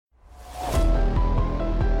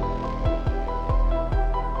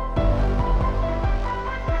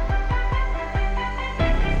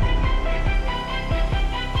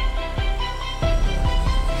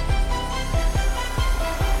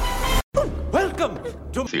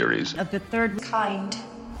Welcome to Theories of the Third Kind.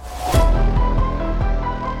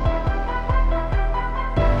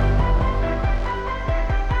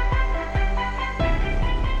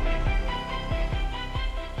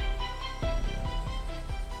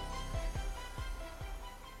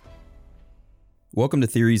 Welcome to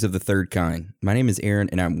Theories of the Third Kind. My name is Aaron,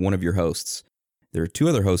 and I'm one of your hosts. There are two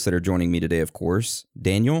other hosts that are joining me today, of course.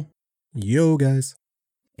 Daniel. Yo, guys.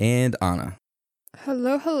 And Anna.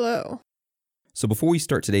 Hello, hello. So before we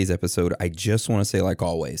start today's episode, I just want to say, like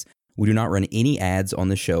always, we do not run any ads on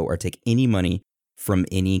the show or take any money from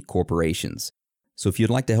any corporations. So if you'd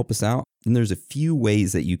like to help us out, then there's a few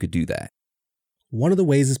ways that you could do that. One of the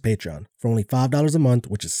ways is Patreon. For only $5 a month,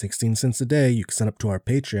 which is 16 cents a day, you can sign up to our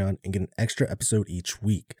Patreon and get an extra episode each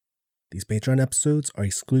week. These Patreon episodes are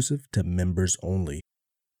exclusive to members only.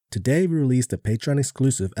 Today, we released a Patreon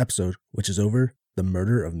exclusive episode, which is over the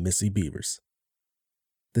murder of Missy Bevers.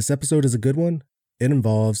 This episode is a good one. It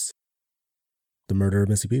involves the murder of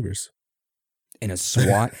Missy Bevers. And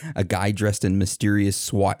a guy dressed in mysterious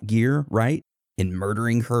SWAT gear, right? And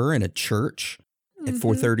murdering her in a church at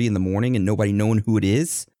 4:30 in the morning and nobody knowing who it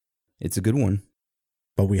is. It's a good one.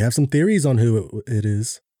 But we have some theories on who it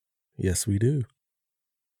is. Yes, we do.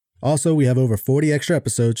 Also, we have over 40 extra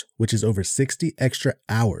episodes, which is over 60 extra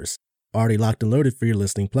hours, already locked and loaded for your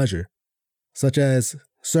listening pleasure, such as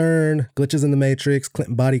CERN, Glitches in the Matrix,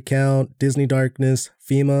 Clinton Body Count, Disney Darkness,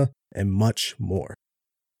 FEMA, and much more.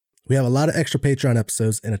 We have a lot of extra Patreon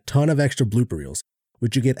episodes and a ton of extra blooper reels,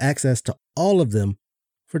 which you get access to all of them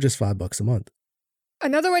for just $5 a month.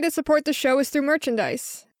 Another way to support the show is through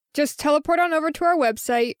merchandise. Just teleport on over to our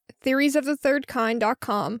website,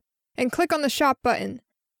 theoriesofthethirdkind.com, and click on the shop button.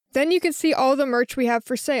 Then you can see all the merch we have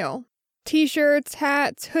for sale. T-shirts,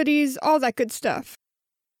 hats, hoodies, all that good stuff.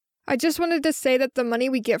 I just wanted to say that the money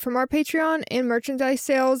we get from our Patreon and merchandise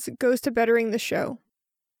sales goes to bettering the show.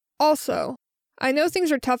 Also, I know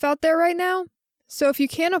things are tough out there right now, so if you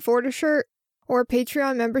can't afford a shirt or a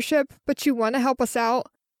Patreon membership, but you want to help us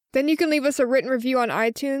out, then you can leave us a written review on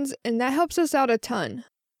iTunes, and that helps us out a ton.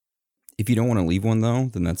 If you don't want to leave one,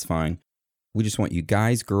 though, then that's fine. We just want you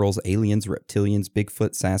guys, girls, aliens, reptilians,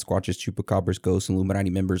 Bigfoot, Sasquatches, Chupacabras, ghosts, Illuminati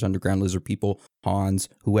members, underground lizard people, Hans,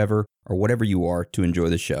 whoever, or whatever you are, to enjoy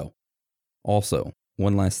the show. Also,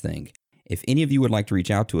 one last thing. If any of you would like to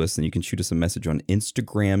reach out to us, then you can shoot us a message on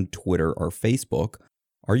Instagram, Twitter, or Facebook,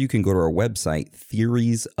 or you can go to our website,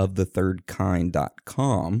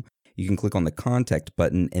 theoriesofthethirdkind.com. You can click on the contact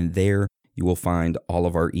button, and there you will find all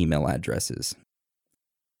of our email addresses.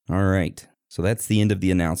 All right, so that's the end of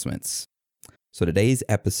the announcements. So today's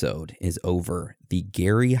episode is over the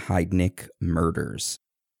Gary Heidnik murders.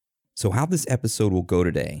 So how this episode will go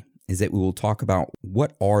today is that we will talk about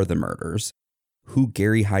what are the murders, who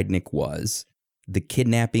Gary Heidnik was, the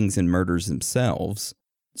kidnappings and murders themselves,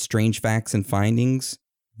 strange facts and findings,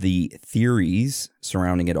 the theories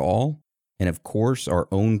surrounding it all, and of course, our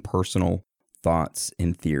own personal thoughts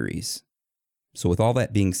and theories. So with all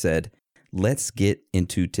that being said, let's get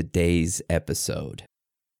into today's episode.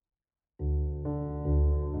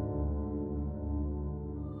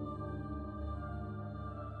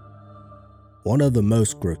 One of the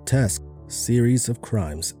most grotesque series of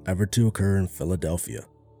crimes ever to occur in Philadelphia.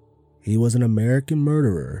 He was an American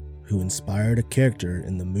murderer who inspired a character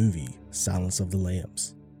in the movie Silence of the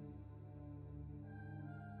Lambs.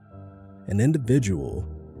 An individual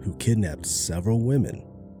who kidnapped several women,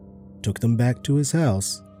 took them back to his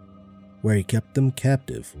house, where he kept them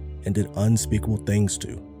captive and did unspeakable things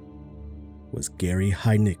to. Was Gary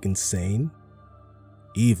Heidnik insane,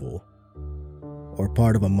 evil, or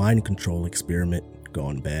part of a mind control experiment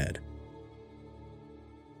gone bad?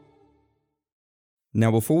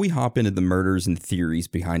 Now, before we hop into the murders and theories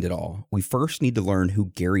behind it all, we first need to learn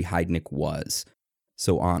who Gary Heidnik was.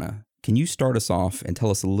 So, Anna, can you start us off and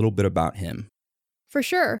tell us a little bit about him? For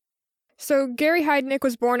sure. So Gary Heidnik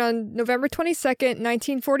was born on November 22nd,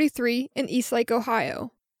 1943 in Eastlake,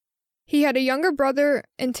 Ohio. He had a younger brother,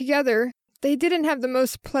 and together, they didn't have the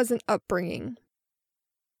most pleasant upbringing.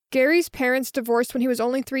 Gary's parents divorced when he was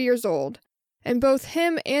only 3 years old, and both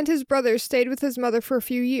him and his brother stayed with his mother for a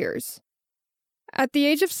few years. At the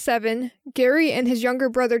age of 7, Gary and his younger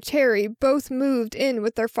brother Terry both moved in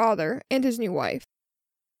with their father and his new wife.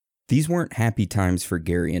 These weren't happy times for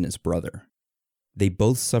Gary and his brother. They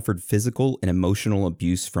both suffered physical and emotional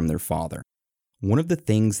abuse from their father. One of the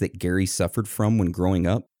things that Gary suffered from when growing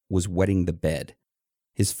up was wetting the bed.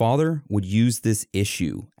 His father would use this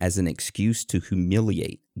issue as an excuse to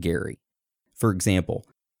humiliate Gary. For example,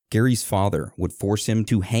 Gary's father would force him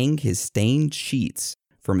to hang his stained sheets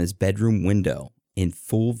from his bedroom window in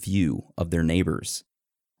full view of their neighbors.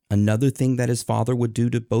 Another thing that his father would do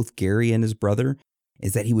to both Gary and his brother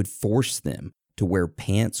is that he would force them to wear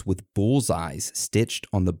pants with bullseyes stitched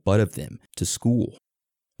on the butt of them to school.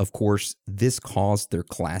 Of course, this caused their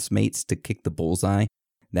classmates to kick the bullseye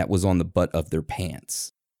that was on the butt of their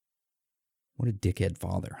pants. What a dickhead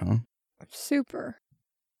father, huh? Super.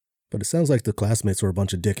 But it sounds like the classmates were a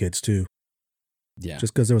bunch of dickheads too. Yeah.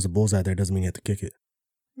 Just because there was a bullseye there doesn't mean you have to kick it.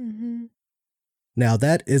 Mm-hmm. Now,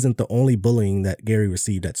 that isn't the only bullying that Gary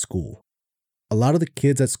received at school. A lot of the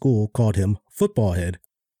kids at school called him Football Head.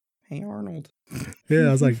 Hey, Arnold. Yeah,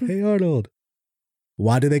 I was like, hey, Arnold.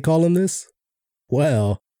 Why do they call him this?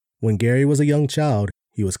 Well, when Gary was a young child,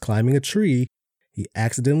 he was climbing a tree, he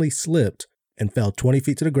accidentally slipped and fell 20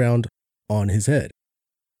 feet to the ground on his head.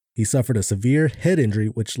 He suffered a severe head injury,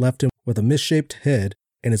 which left him with a misshaped head,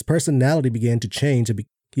 and his personality began to change and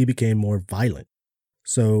he became more violent.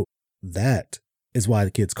 So that is why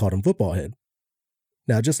the kids called him Football Head.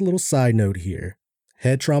 Now, just a little side note here.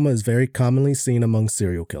 Head trauma is very commonly seen among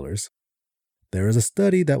serial killers. There is a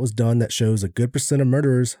study that was done that shows a good percent of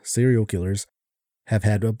murderers, serial killers, have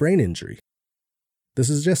had a brain injury. This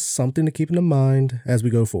is just something to keep in mind as we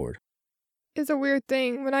go forward. It's a weird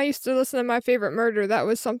thing. When I used to listen to My Favorite Murder, that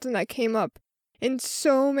was something that came up in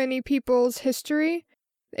so many people's history.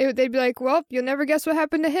 They'd be like, well, you'll never guess what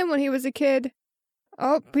happened to him when he was a kid.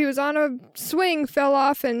 Oh, he was on a swing, fell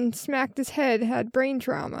off, and smacked his head, had brain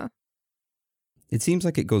trauma. It seems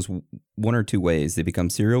like it goes one or two ways. They become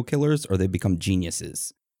serial killers or they become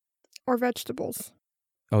geniuses. Or vegetables.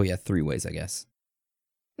 Oh, yeah, 3 ways, I guess.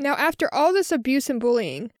 Now, after all this abuse and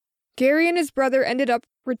bullying, Gary and his brother ended up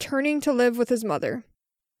returning to live with his mother.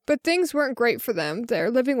 But things weren't great for them. They're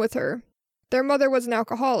living with her. Their mother was an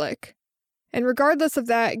alcoholic. And regardless of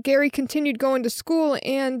that, Gary continued going to school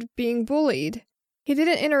and being bullied. He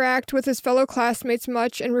didn't interact with his fellow classmates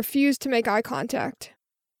much and refused to make eye contact.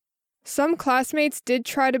 Some classmates did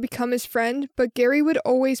try to become his friend, but Gary would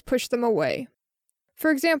always push them away.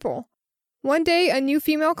 For example, one day a new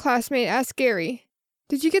female classmate asked Gary,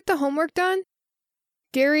 "Did you get the homework done?"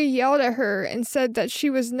 Gary yelled at her and said that she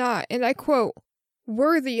was not, and I quote,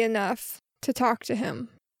 worthy enough to talk to him.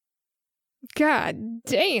 God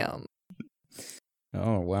damn.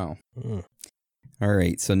 Oh, wow. All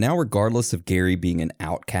right, so now regardless of Gary being an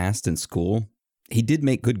outcast in school, he did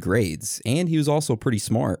make good grades, and he was also pretty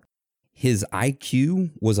smart. His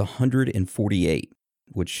IQ was 148,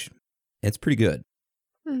 which it's pretty good.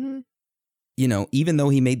 Mm-hmm. You know, even though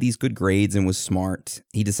he made these good grades and was smart,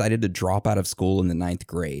 he decided to drop out of school in the 9th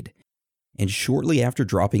grade. And shortly after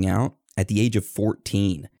dropping out, at the age of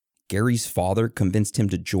 14, Gary's father convinced him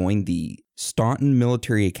to join the Staunton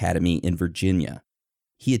Military Academy in Virginia.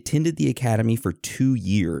 He attended the academy for 2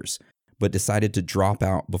 years, but decided to drop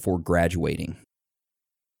out before graduating.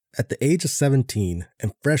 At the age of 17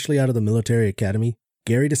 and freshly out of the military academy,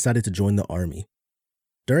 Gary decided to join the Army.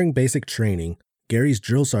 During basic training, Gary's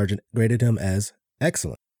drill sergeant graded him as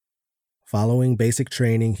excellent. Following basic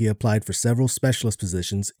training, he applied for several specialist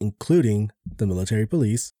positions, including the military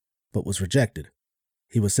police, but was rejected.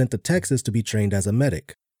 He was sent to Texas to be trained as a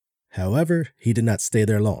medic. However, he did not stay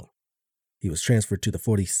there long. He was transferred to the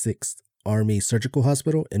 46th Army Surgical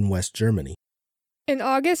Hospital in West Germany. In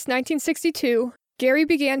August 1962, Gary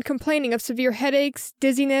began complaining of severe headaches,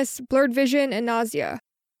 dizziness, blurred vision, and nausea.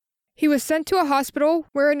 He was sent to a hospital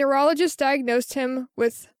where a neurologist diagnosed him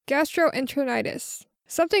with gastroenteritis.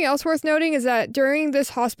 Something else worth noting is that during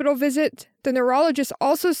this hospital visit, the neurologist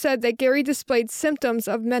also said that Gary displayed symptoms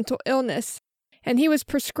of mental illness, and he was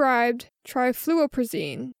prescribed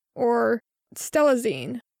trifluoprazine or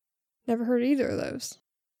stelazine. Never heard either of those.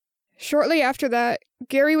 Shortly after that,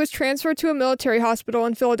 Gary was transferred to a military hospital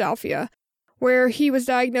in Philadelphia, where he was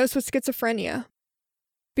diagnosed with schizophrenia.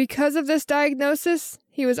 Because of this diagnosis,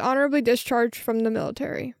 he was honorably discharged from the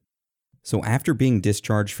military. So after being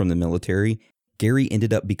discharged from the military, Gary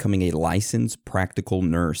ended up becoming a licensed practical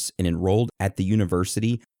nurse and enrolled at the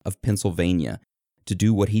University of Pennsylvania to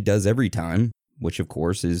do what he does every time, which of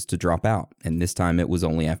course is to drop out. And this time it was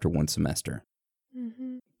only after 1 semester.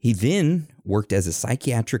 Mm-hmm. He then worked as a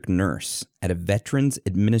psychiatric nurse at a Veterans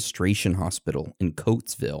Administration hospital in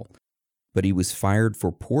Coatesville, but he was fired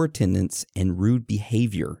for poor attendance and rude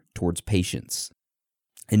behavior towards patients.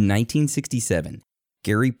 In 1967,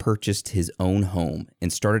 Gary purchased his own home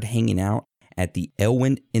and started hanging out at the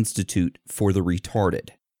Elwyn Institute for the Retarded.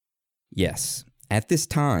 Yes, at this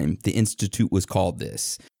time, the institute was called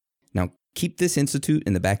this. Now, keep this institute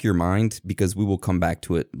in the back of your mind because we will come back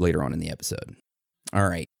to it later on in the episode. All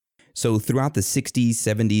right, so throughout the 60s,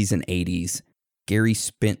 70s, and 80s, Gary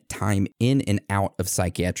spent time in and out of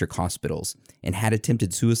psychiatric hospitals and had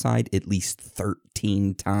attempted suicide at least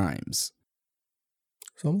 13 times.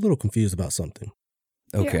 So I'm a little confused about something.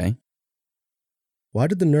 Okay. Yeah. Why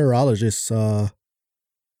did the neurologist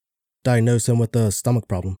diagnose him with a stomach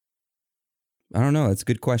problem? I don't know. That's a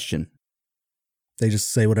good question. They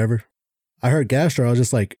just say whatever. I heard gastro. I was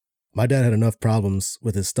just like, my dad had enough problems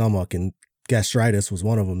with his stomach, and gastritis was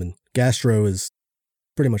one of them. And gastro is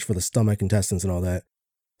pretty much for the stomach, intestines, and all that.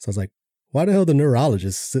 So I was like, why the hell the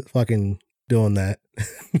neurologist fucking doing that?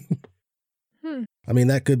 I mean,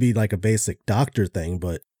 that could be like a basic doctor thing,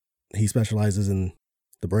 but he specializes in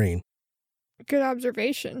the brain. Good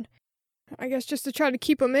observation. I guess just to try to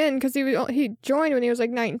keep him in, because he joined when he was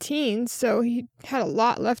like 19, so he had a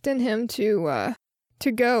lot left in him to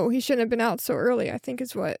go. He shouldn't have been out so early, I think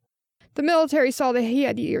is what the military saw, that he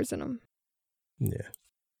had years in him. Yeah.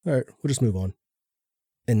 All right, we'll just move on.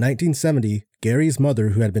 In 1970, Gary's mother,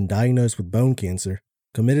 who had been diagnosed with bone cancer,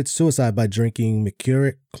 committed suicide by drinking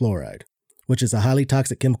mercuric chloride, which is a highly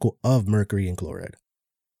toxic chemical of mercury and chloride.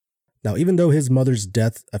 Now, even though his mother's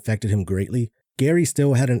death affected him greatly, Gary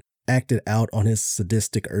still hadn't acted out on his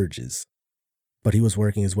sadistic urges. But he was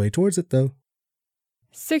working his way towards it, though.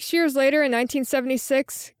 6 years later, in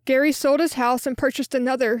 1976, Gary sold his house and purchased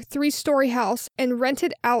another 3-story house and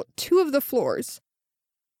rented out 2 of the floors.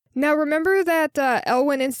 Now, remember that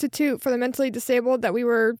Elwyn Institute for the Mentally Disabled that we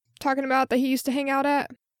were talking about that he used to hang out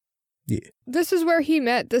at? Yeah. This is where he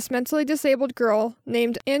met this mentally disabled girl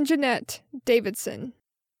named Anjanette Davidson.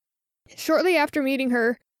 Shortly after meeting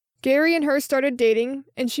her, Gary and her started dating,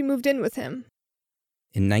 and she moved in with him.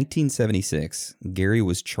 In 1976, Gary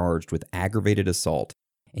was charged with aggravated assault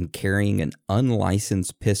and carrying an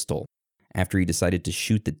unlicensed pistol after he decided to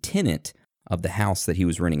shoot the tenant of the house that he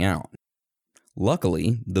was renting out.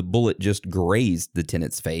 Luckily, the bullet just grazed the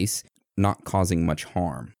tenant's face, not causing much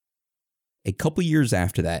harm. A couple years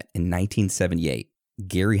after that, in 1978,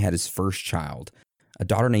 Gary had his first child, a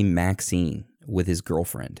daughter named Maxine, with his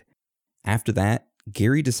girlfriend. After that,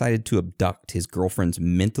 Gary decided to abduct his girlfriend's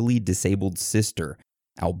mentally disabled sister,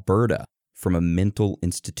 Alberta, from a mental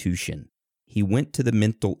institution. He went to the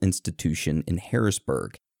mental institution in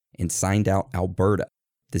Harrisburg and signed out Alberta,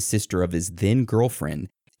 the sister of his then-girlfriend,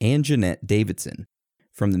 Anjanette Davidson,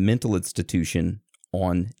 from the mental institution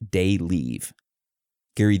on day leave.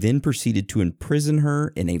 Gary then proceeded to imprison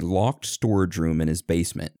her in a locked storage room in his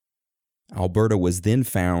basement. Alberta was then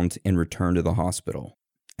found and returned to the hospital.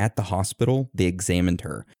 At the hospital, they examined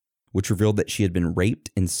her, which revealed that she had been raped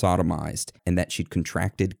and sodomized and that she'd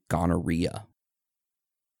contracted gonorrhea.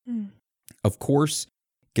 Of course,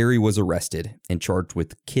 Gary was arrested and charged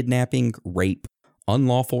with kidnapping, rape,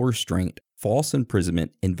 unlawful restraint, false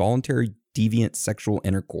imprisonment, involuntary deviant sexual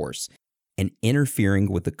intercourse, and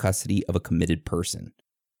interfering with the custody of a committed person.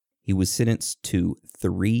 He was sentenced to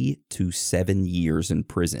 3 to 7 years in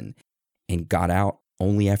prison and got out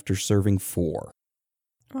only after serving 4.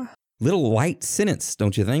 Little light sentence,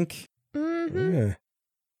 don't you think? Mm-hmm. Yeah.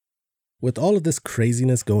 With all of this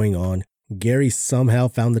craziness going on, Gary somehow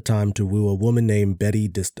found the time to woo a woman named Betty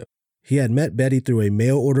Disto. He had met Betty through a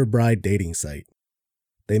mail-order bride dating site.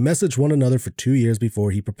 They messaged one another for 2 years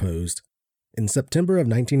before he proposed. In September of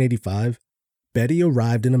 1985, Betty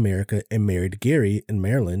arrived in America and married Gary in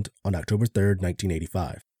Maryland on October 3rd,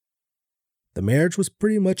 1985. The marriage was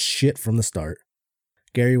pretty much shit from the start.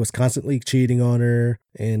 Gary was constantly cheating on her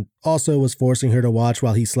and also was forcing her to watch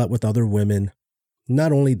while he slept with other women.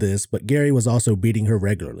 Not only this, but Gary was also beating her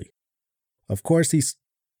regularly. Of course,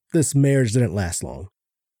 this marriage didn't last long,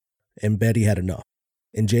 and Betty had enough.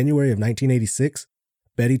 In January of 1986,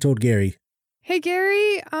 Betty told Gary, "Hey,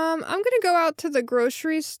 Gary, I'm going to go out to the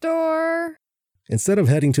grocery store." Instead of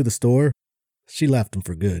heading to the store, she left him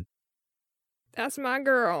for good. "That's my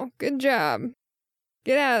girl. Good job.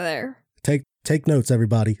 Get out of there." Take notes,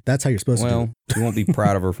 everybody. That's how you're supposed to do it. Well, you won't be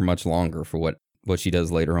proud of her for much longer for what she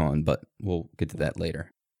does later on, but we'll get to that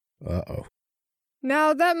later. Uh-oh.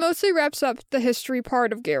 Now, that mostly wraps up the history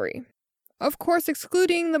part of Gary. Of course,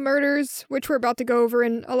 excluding the murders, which we're about to go over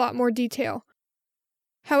in a lot more detail.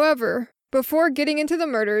 However, before getting into the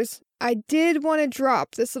murders, I did want to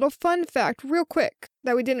drop this little fun fact real quick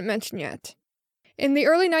that we didn't mention yet. In the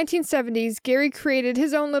early 1970s, Gary created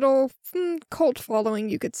his own little cult following,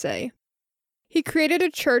 you could say. He created a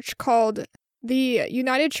church called the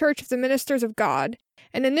United Church of the Ministers of God,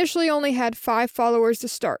 and initially only had 5 followers to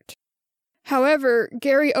start. However,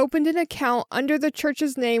 Gary opened an account under the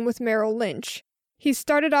church's name with Merrill Lynch. He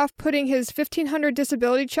started off putting his 1,500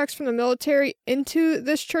 disability checks from the military into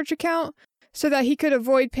this church account so that he could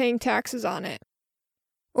avoid paying taxes on it.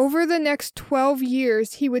 Over the next 12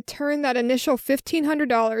 years, he would turn that initial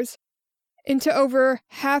 $1,500 into over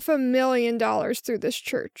 $500,000 through this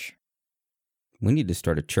church. We need to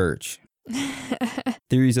start a church.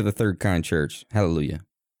 Theories of the Third Kind Church. Hallelujah.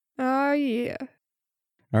 Oh, yeah.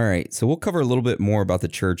 All right, so we'll cover a little bit more about the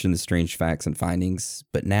church and the strange facts and findings,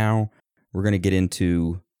 but now we're going to get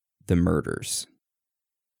into the murders.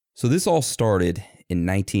 So this all started in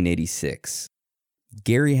 1986.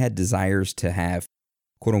 Gary had desires to have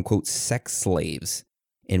quote-unquote sex slaves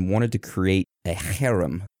and wanted to create a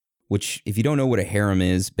harem, which, if you don't know what a harem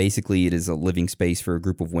is, basically it is a living space for a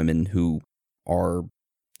group of women who are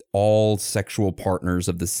all sexual partners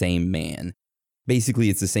of the same man. Basically,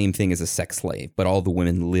 it's the same thing as a sex slave, but all the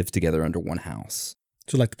women live together under one house.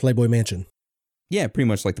 So like the Playboy Mansion. Yeah, pretty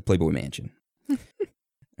much like the Playboy Mansion.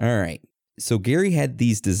 All right. So Gary had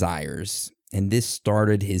these desires, and this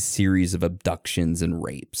started his series of abductions and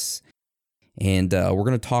rapes. And we're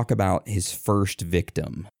going to talk about his first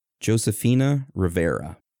victim, Josefina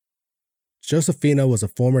Rivera. Josefina was a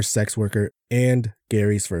former sex worker and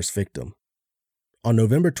Gary's first victim. On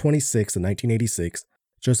November 26, 1986,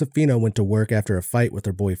 Josefina went to work after a fight with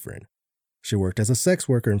her boyfriend. She worked as a sex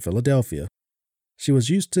worker in Philadelphia. She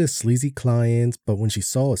was used to sleazy clients, but when she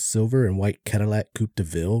saw a silver and white Cadillac Coupe de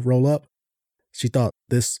Ville roll up, she thought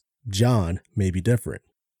this John may be different.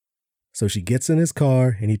 So she gets in his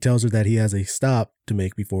car and he tells her that he has a stop to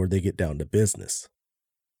make before they get down to business.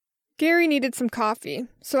 Gary needed some coffee,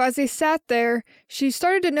 so as they sat there, she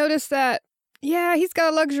started to notice that, yeah, he's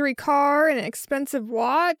got a luxury car and an expensive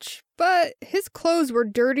watch, but his clothes were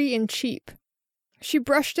dirty and cheap. She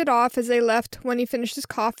brushed it off as they left when he finished his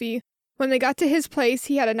coffee. When they got to his place,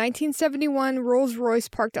 he had a 1971 Rolls-Royce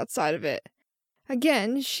parked outside of it.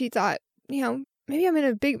 Again, she thought, maybe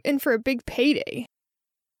I'm in for a big payday.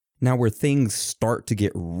 Now, where things start to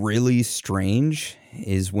get really strange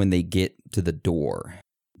is when they get to the door.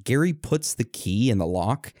 Gary puts the key in the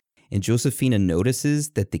lock, and Josefina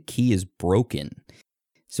notices that the key is broken.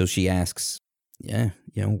 So she asks,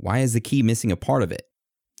 why is the key missing a part of it?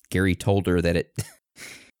 Gary told her that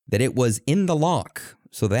it was in the lock,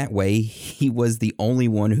 so that way he was the only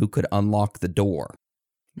one who could unlock the door.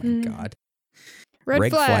 My God.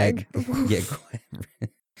 Red flag. Yeah.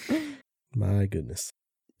 My goodness.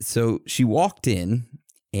 So she walked in,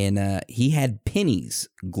 and he had pennies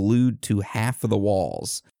glued to half of the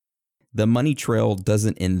walls. The money trail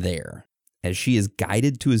doesn't end there. As she is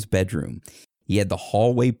guided to his bedroom, he had the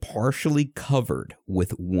hallway partially covered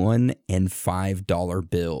with $1 and $5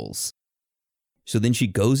 bills. So then she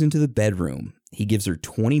goes into the bedroom. He gives her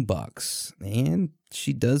 $20, and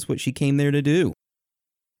she does what she came there to do.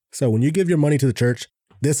 So when you give your money to the church,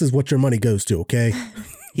 this is what your money goes to, okay?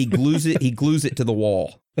 He glues it to the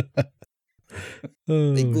wall.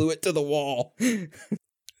 They glue it to the wall.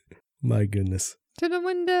 My goodness. To the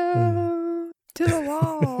window. To the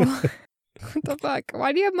wall. What the fuck?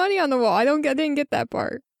 Why do you have money on the wall? I didn't get that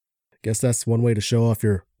part. Guess that's one way to show off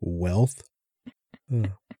your wealth.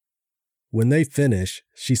 When they finish,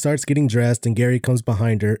 she starts getting dressed and Gary comes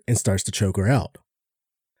behind her and starts to choke her out.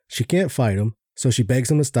 She can't fight him, so she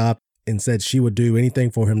begs him to stop and said she would do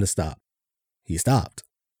anything for him to stop. He stopped,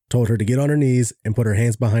 told her to get on her knees and put her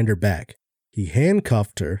hands behind her back. He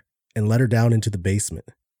handcuffed her and let her down into the basement.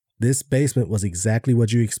 This basement was exactly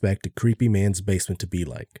what you expect a creepy man's basement to be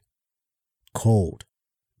like. Cold,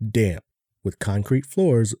 damp, with concrete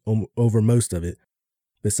floors over most of it,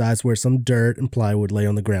 besides where some dirt and plywood lay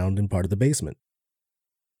on the ground in part of the basement.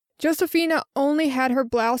 Josefina only had her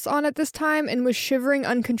blouse on at this time and was shivering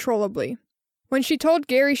uncontrollably. When she told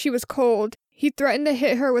Gary she was cold, he threatened to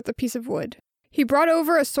hit her with a piece of wood. He brought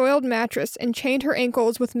over a soiled mattress and chained her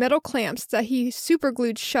ankles with metal clamps that he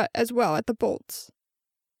superglued shut as well at the bolts.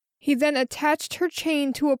 He then attached her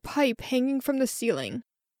chain to a pipe hanging from the ceiling.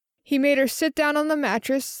 He made her sit down on the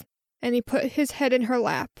mattress, and he put his head in her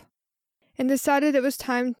lap, and decided it was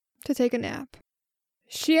time to take a nap.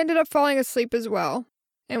 She ended up falling asleep as well,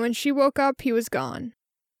 and when she woke up, he was gone.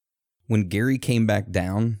 When Gary came back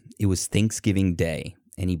down, it was Thanksgiving Day,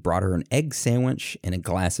 and he brought her an egg sandwich and a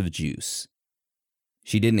glass of juice.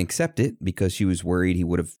 She didn't accept it because she was worried he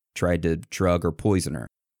would have tried to drug or poison her.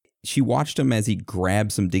 She watched him as he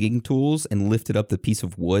grabbed some digging tools and lifted up the piece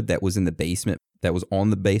of wood that was in the basement, that was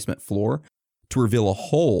on the basement floor, to reveal a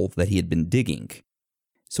hole that he had been digging.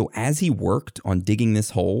 So as he worked on digging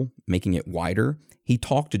this hole, making it wider, he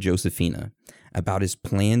talked to Josefina about his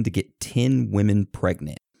plan to get 10 women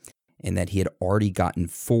pregnant, and that he had already gotten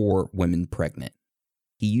 4 women pregnant.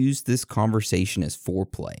 He used this conversation as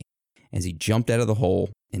foreplay, as he jumped out of the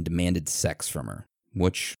hole and demanded sex from her,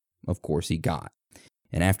 which, of course, he got.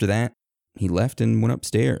 And after that, he left and went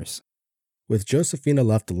upstairs. With Josephina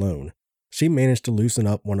left alone, she managed to loosen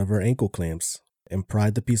up one of her ankle clamps and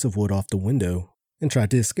pried the piece of wood off the window and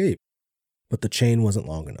tried to escape, but the chain wasn't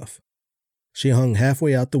long enough. She hung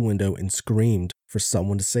halfway out the window and screamed for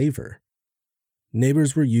someone to save her.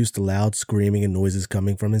 Neighbors were used to loud screaming and noises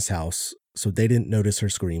coming from his house, so they didn't notice her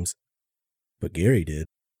screams. But Gary did.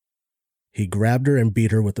 He grabbed her and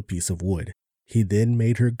beat her with a piece of wood. He then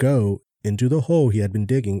made her go into the hole he had been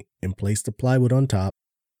digging and placed the plywood on top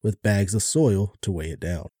with bags of soil to weigh it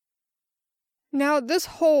down. Now, this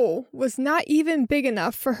hole was not even big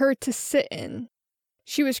enough for her to sit in.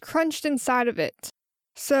 She was crunched inside of it.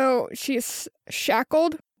 So she's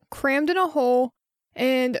shackled, crammed in a hole,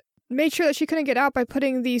 and made sure that she couldn't get out by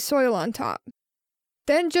putting the soil on top.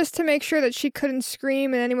 Then, just to make sure that she couldn't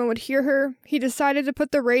scream and anyone would hear her, he decided to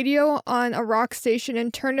put the radio on a rock station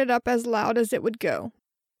and turn it up as loud as it would go.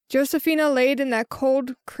 Josephina laid in that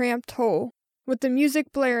cold, cramped hole, with the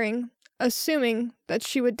music blaring, assuming that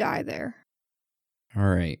she would die there. All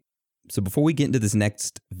right. So before we get into this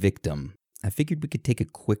next victim, I figured we could take a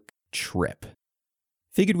quick trip.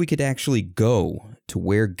 Figured we could actually go to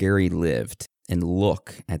where Gary lived and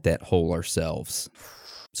look at that hole ourselves.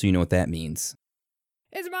 So you know what that means.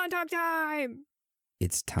 It's Montauk time!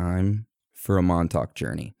 It's time for a Montauk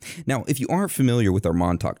journey. Now, if you aren't familiar with our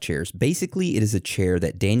Montauk chairs, basically it is a chair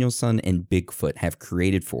that Daniel-san and Bigfoot have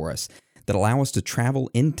created for us that allow us to travel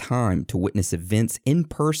in time to witness events in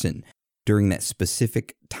person during that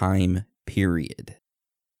specific time period.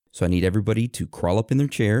 So I need everybody to crawl up in their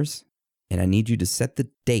chairs, and I need you to set the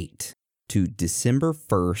date to December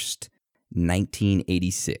 1st,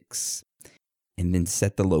 1986. And then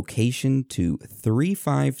set the location to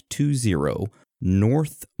 3520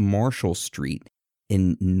 North Marshall Street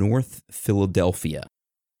in North Philadelphia.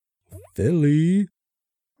 Philly.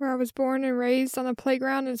 Where I was born and raised on the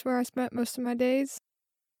playground is where I spent most of my days.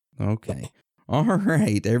 Okay. All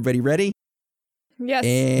right. Everybody ready? Yes.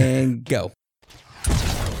 And go.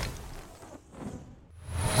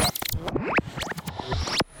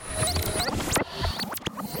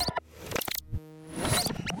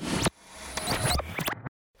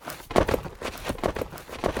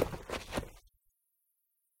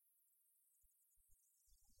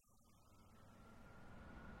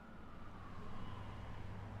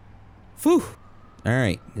 Phew. All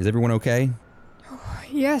right. Is everyone okay?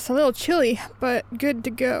 Yes, a little chilly, but good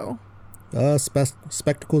to go.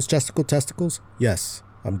 Spectacles, testicles? Yes,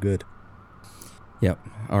 I'm good. Yep.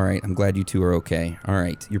 All right. I'm glad you two are okay. All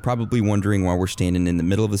right. You're probably wondering why we're standing in the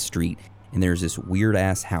middle of the street and there's this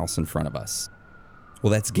weird-ass house in front of us.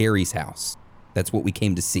 Well, that's Gary's house. That's what we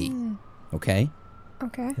came to see. Okay?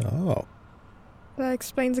 Okay. Oh. That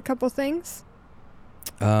explains a couple things.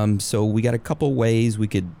 So we got a couple ways we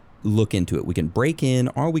could look into it. We can break in,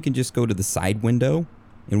 or we can just go to the side window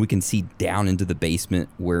and we can see down into the basement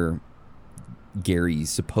where Gary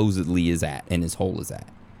supposedly is at and his hole is at.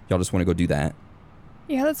 Y'all just want to go do that?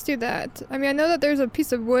 Yeah, let's do that. I mean, I know that there's a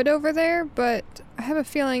piece of wood over there, but I have a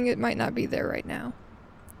feeling it might not be there right now.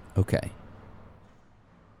 Okay.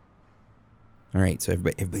 All right, so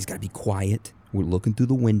everybody's got to be quiet. We're looking through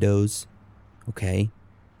the windows. Okay.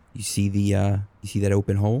 You see that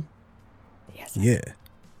open hole? Yes. Yeah.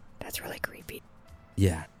 That's really creepy.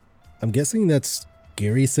 Yeah. I'm guessing that's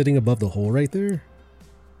Gary sitting above the hole right there?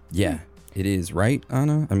 Yeah, it is, right,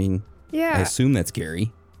 Anna? I mean, Yeah. I assume that's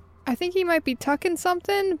Gary. I think he might be tucking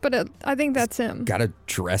something, but I think that's him. Got a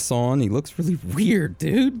dress on. He looks really weird,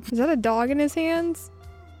 dude. Is that a dog in his hands?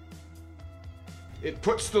 It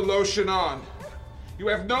puts the lotion on. You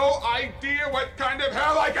have no idea what kind of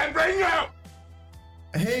hell I can bring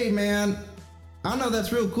you! Hey, man. I know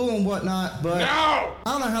that's real cool and whatnot, but No! I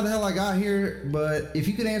don't know how the hell I got here, but if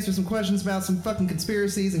you could answer some questions about some fucking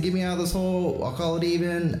conspiracies and get me out of this hole, I'll call it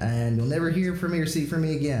even, and you'll never hear from me or see from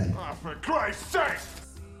me again. Oh, for Christ's sake!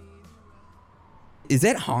 Is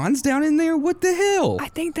that Hans down in there? What the hell? I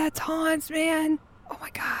think that's Hans, man. Oh my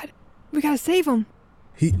god. We gotta save him.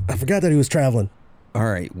 I forgot that he was traveling. All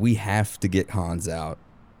right, we have to get Hans out.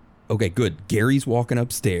 Okay, good. Gary's walking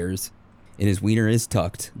upstairs, and his wiener is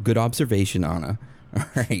tucked. Good observation, Anna. All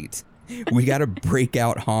right. We got to break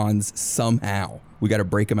out Hans somehow. We got to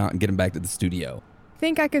break him out and get him back to the studio.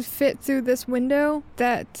 Think I could fit through this window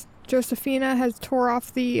that Josephina has tore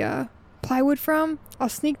off the plywood from? I'll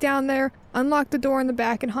sneak down there, unlock the door in the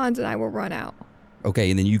back, and Hans and I will run out. Okay,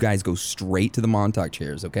 and then you guys go straight to the Montauk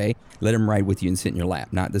chairs, okay? Let him ride with you and sit in your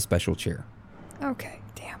lap, not the special chair. Okay,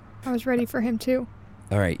 damn. I was ready for him too.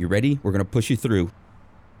 All right, you ready? We're going to push you through.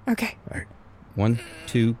 Okay. All right. 1,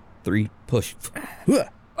 2, 3, push.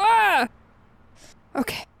 Ah!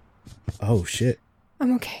 Okay, Oh, shit.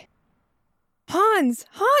 I'm okay. Hans!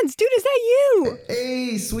 Hans, dude, is that you?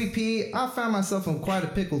 Hey, Sweet Pea, I found myself in quite a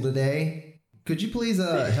pickle today. Could you please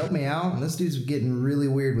help me out? This dude's getting really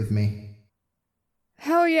weird with me.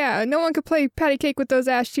 Hell yeah, no one could play patty cake with those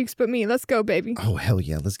ass cheeks but me. Let's go, baby. Oh, hell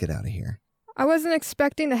yeah, let's get out of here. I wasn't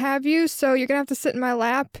expecting to have you, so you're gonna have to sit in my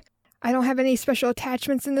lap. I don't have any special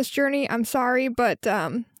attachments in this journey. I'm sorry, but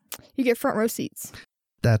you get front row seats.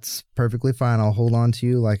 That's perfectly fine. I'll hold on to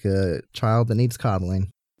you like a child that needs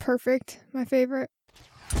coddling. Perfect. My favorite.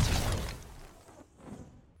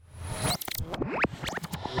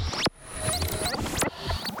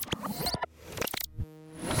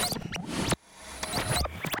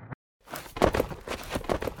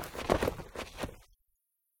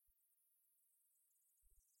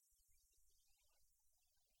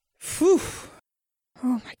 Whew.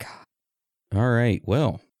 Oh my God. All right.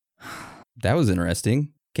 Well, that was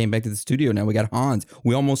interesting. Came back to the studio. Now we got Hans.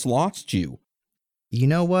 We almost lost you. You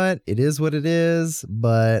know what? It is what it is,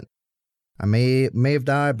 but I may have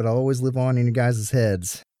died, but I'll always live on in your guys'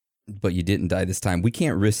 heads. But you didn't die this time. We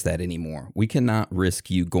can't risk that anymore. We cannot risk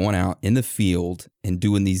you going out in the field and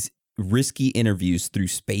doing these risky interviews through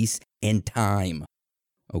space and time.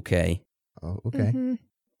 Okay? Oh, okay. Mm-hmm.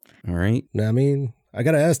 All right. Now, I mean, I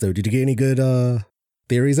gotta ask though, did you get any good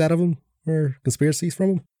theories out of him or conspiracies from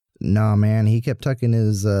him? Nah, man, he kept tucking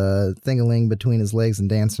his thing-a-ling between his legs and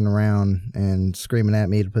dancing around and screaming at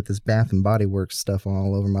me to put this Bath and Body Works stuff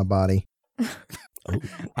all over my body.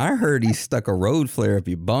 I heard he stuck a road flare up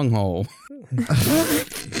your bunghole.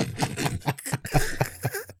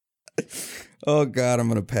 Oh, God, I'm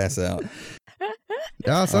going to pass out.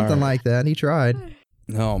 Oh, something like that. He tried.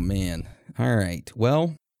 Oh, man. All right.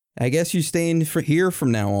 Well, I guess you're staying here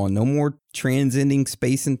from now on. No more transcending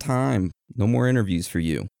space and time. No more interviews for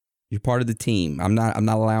you. You're part of the team. I'm not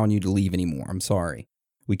allowing you to leave anymore. I'm sorry.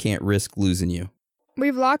 We can't risk losing you.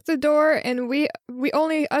 We've locked the door, and we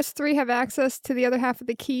only us three have access to the other half of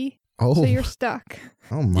the key. Oh, So you're stuck.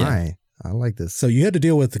 oh my. I like this. So you had to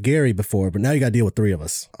deal with Gary before, but now you gotta deal with three of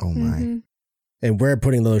us. Oh my. Mhm. And we're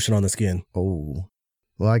putting the lotion on the skin. Oh.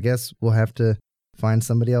 Well, I guess we'll have to find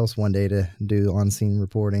somebody else one day to do on-scene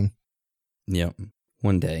reporting. Yep.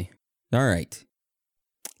 One day. All right.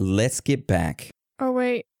 Let's get back. Oh,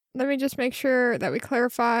 wait. Let me just make sure that we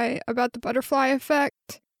clarify about the butterfly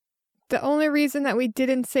effect. The only reason that we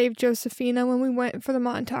didn't save Josephina when we went for the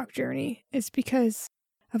Montauk journey is because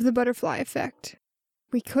of the butterfly effect.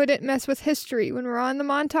 We couldn't mess with history. When we're on the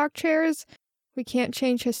Montauk chairs, we can't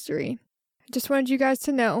change history. I just wanted you guys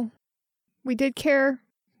to know. We did care.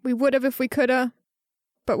 We would have if we could have.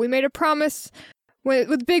 But we made a promise with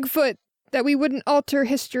Bigfoot that we wouldn't alter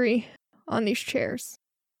history on these chairs.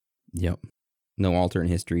 Yep. No alter in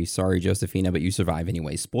history. Sorry, Josephina, but you survive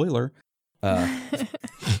anyway. Spoiler. All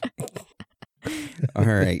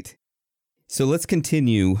right. So let's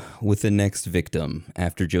continue with the next victim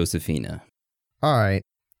after Josephina. All right.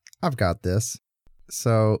 I've got this.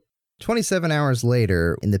 So, 27 hours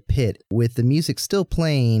later, in the pit, with the music still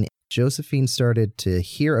playing, Josephine started to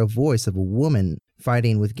hear a voice of a woman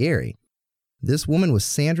fighting with Gary. This woman was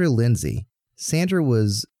Sandra Lindsay. Sandra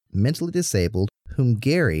was mentally disabled, whom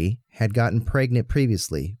Gary had gotten pregnant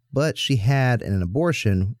previously, but she had an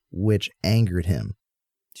abortion, which angered him.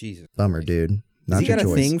 Jesus. Bummer, dude. Has Not he your got a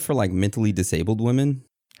choice. thing for like mentally disabled women?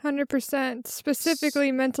 100%.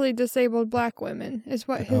 Specifically, mentally disabled black women is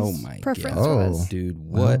what his Oh my preference God. was. Dude,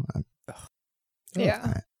 what? Well,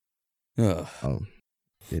 Yeah. Ugh. Oh,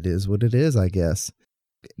 it is what it is, I guess.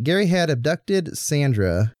 Gary had abducted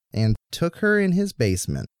Sandra and took her in his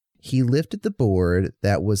basement. He lifted the board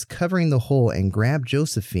that was covering the hole and grabbed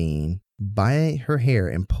Josephine by her hair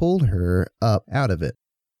and pulled her up out of it.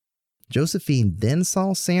 Josephine then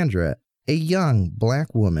saw Sandra, a young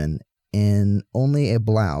black woman in only a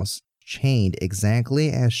blouse, chained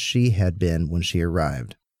exactly as she had been when she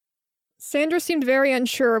arrived. Sandra seemed very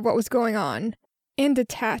unsure of what was going on and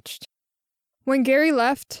detached. When Gary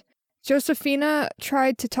left, Josephina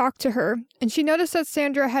tried to talk to her, and she noticed that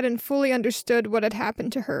Sandra hadn't fully understood what had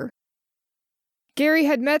happened to her. Gary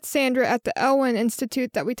had met Sandra at the Elwyn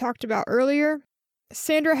Institute that we talked about earlier.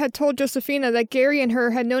 Sandra had told Josephina that Gary and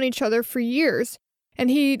her had known each other for years, and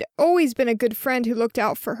he'd always been a good friend who looked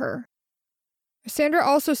out for her. Sandra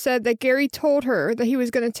also said that Gary told her that he was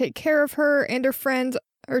going to take care of her and her friends,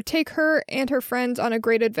 or take her and her friends on a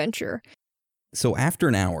great adventure. So after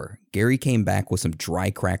an hour, Gary came back with some dry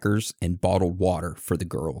crackers and bottled water for the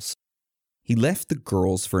girls. He left the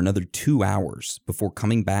girls for another 2 hours before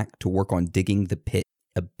coming back to work on digging the pit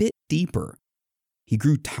a bit deeper. He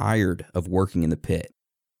grew tired of working in the pit,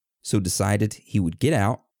 so decided he would get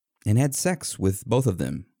out and had sex with both of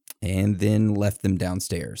them, and then left them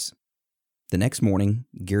downstairs. The next morning,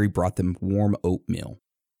 Gary brought them warm oatmeal.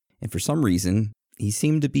 And for some reason, he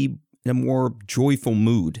seemed to be in a more joyful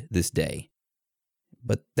mood this day.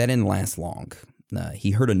 But that didn't last long.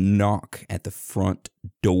 He heard a knock at the front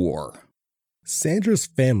door. Sandra's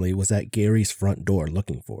family was at Gary's front door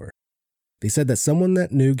looking for her. They said that someone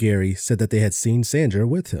that knew Gary said that they had seen Sandra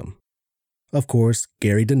with him. Of course,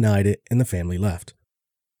 Gary denied it and the family left.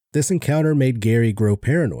 This encounter made Gary grow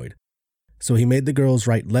paranoid, so he made the girls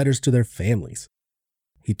write letters to their families.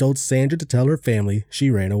 He told Sandra to tell her family she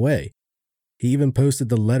ran away. He even posted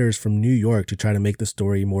the letters from New York to try to make the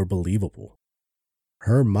story more believable.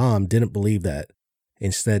 Her mom didn't believe that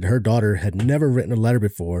and said her daughter had never written a letter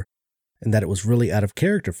before and that it was really out of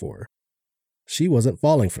character for her. She wasn't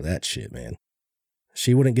falling for that shit, man.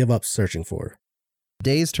 She wouldn't give up searching for her.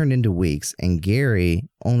 Days turned into weeks, and Gary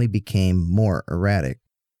only became more erratic.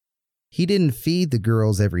 He didn't feed the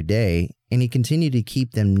girls every day, and he continued to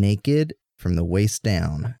keep them naked from the waist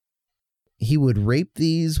down. He would rape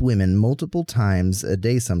these women multiple times a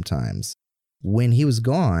day sometimes. When he was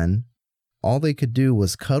gone, all they could do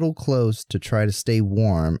was cuddle close to try to stay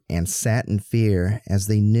warm and sat in fear as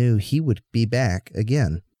they knew he would be back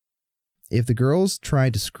again. If the girls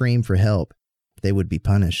tried to scream for help, they would be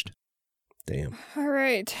punished. Damn. All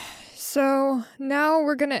right. So now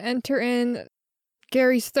we're going to enter in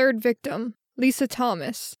Gary's third victim, Lisa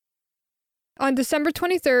Thomas. On December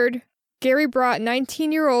 23rd, Gary brought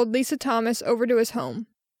 19-year-old Lisa Thomas over to his home.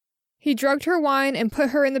 He drugged her wine and put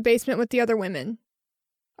her in the basement with the other women.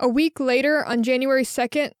 A week later, on January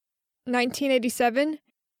 2nd, 1987,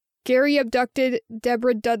 Gary abducted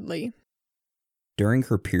Deborah Dudley. During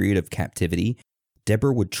her period of captivity,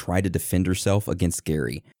 Deborah would try to defend herself against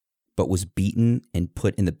Gary, but was beaten and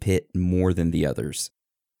put in the pit more than the others.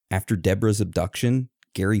 After Deborah's abduction,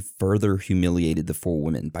 Gary further humiliated the four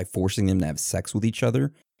women by forcing them to have sex with each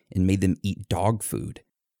other and made them eat dog food.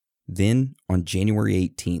 Then, on January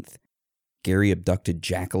 18th, Gary abducted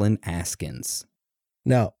Jacqueline Askins.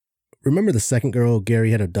 Now, remember the second girl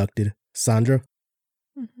Gary had abducted, Sandra?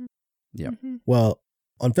 Mm-hmm. Yeah. Mm-hmm. Well,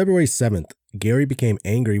 on February 7th, Gary became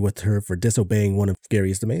angry with her for disobeying one of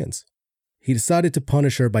Gary's demands. He decided to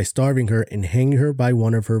punish her by starving her and hanging her by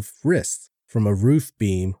one of her wrists from a roof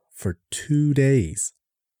beam for 2 days.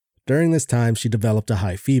 During this time, she developed a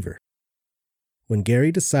high fever. When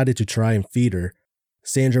Gary decided to try and feed her,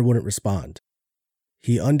 Sandra wouldn't respond.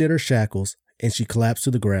 He undid her shackles and she collapsed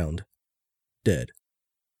to the ground, dead.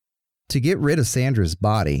 To get rid of Sandra's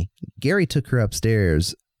body, Gary took her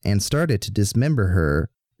upstairs and started to dismember her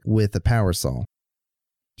with a power saw.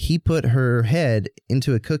 He put her head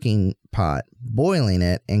into a cooking pot, boiling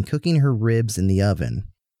it and cooking her ribs in the oven.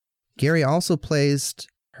 Gary also placed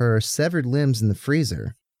her severed limbs in the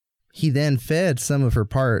freezer. He then fed some of her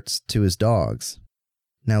parts to his dogs.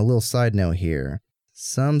 Now, a little side note here.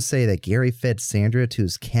 Some say that Gary fed Sandra to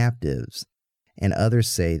his captives, and others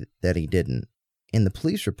say that he didn't. In the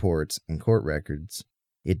police reports and court records,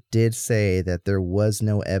 it did say that there was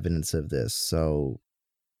no evidence of this, so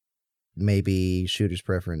maybe shooter's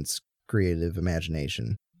preference, creative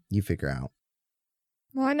imagination. You figure out.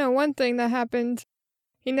 Well, I know one thing that happened.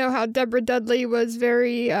 You know how Deborah Dudley was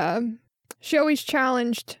very, she always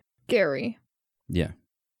challenged Gary. Yeah.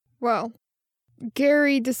 Well,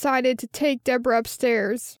 Gary decided to take Deborah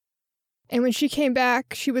upstairs, and when she came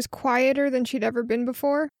back, she was quieter than she'd ever been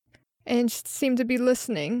before, and seemed to be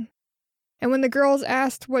listening. And when the girls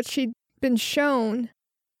asked what she'd been shown,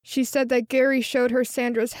 she said that Gary showed her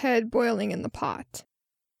Sandra's head boiling in the pot.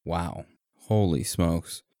 Wow. Holy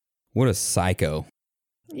smokes. What a psycho.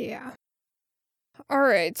 Yeah. All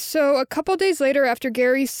right, so a couple days later after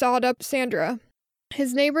Gary sawed up Sandra,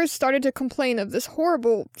 his neighbors started to complain of this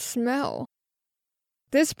horrible smell.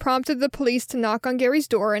 This prompted the police to knock on Gary's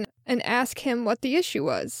door and ask him what the issue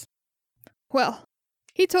was. Well,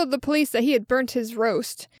 he told the police that he had burnt his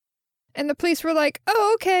roast, and the police were like,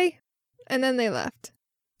 "Oh, okay," and then they left.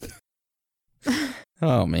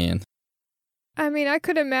 Oh, man. I mean, I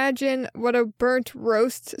could imagine what a burnt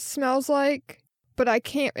roast smells like, but I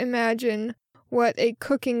can't imagine what a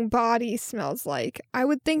cooking body smells like. I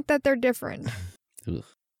would think that they're different. Ugh.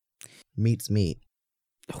 Meat's meat,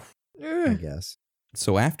 I guess.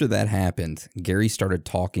 So after that happened, Gary started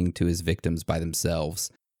talking to his victims by themselves.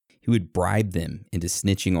 He would bribe them into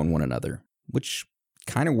snitching on one another, which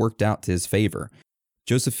kind of worked out to his favor.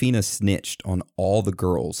 Josephina snitched on all the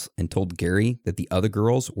girls and told Gary that the other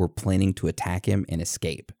girls were planning to attack him and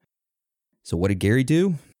escape. So what did Gary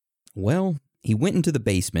do? Well, he went into the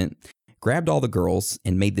basement, grabbed all the girls,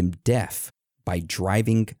 and made them deaf by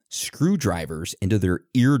driving screwdrivers into their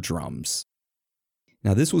eardrums.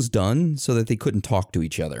 Now, this was done so that they couldn't talk to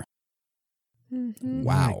each other. Mm-hmm.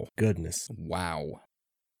 Wow. My goodness. Wow.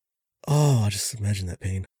 Oh, I just imagine that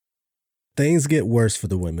pain. Things get worse for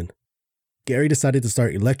the women. Gary decided to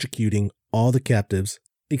start electrocuting all the captives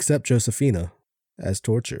except Josephina as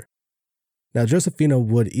torture. Now, Josephina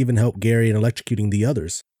would even help Gary in electrocuting the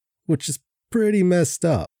others, which is pretty messed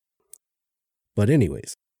up. But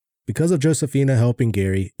anyways, because of Josephina helping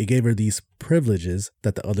Gary, it gave her these privileges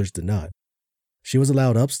that the others did not. She was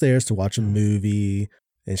allowed upstairs to watch a movie,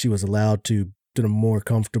 and she was allowed to a more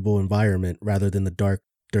comfortable environment rather than the dark,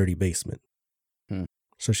 dirty basement.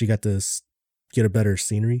 So she got to get a better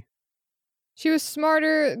scenery. She was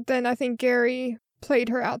smarter than I think Gary played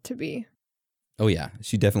her out to be. Oh, yeah.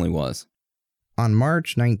 She definitely was. On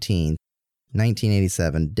March 19th,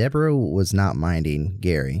 1987, Deborah was not minding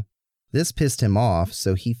Gary. This pissed him off,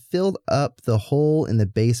 so he filled up the hole in the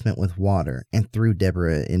basement with water and threw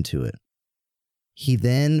Deborah into it. He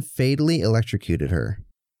then fatally electrocuted her.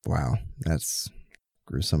 Wow, that's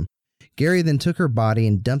gruesome. Gary then took her body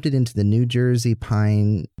and dumped it into the New Jersey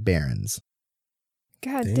Pine Barrens.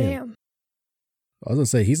 God Damn. damn. I was going to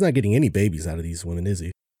say, he's not getting any babies out of these women, is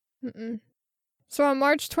he? Mm-mm. So on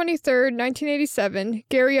March 23rd, 1987,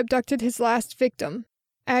 Gary abducted his last victim,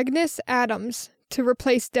 Agnes Adams, to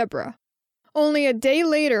replace Deborah. Only a day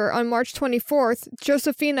later, on March 24th,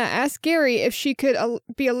 Josephina asked Gary if she could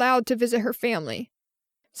be allowed to visit her family.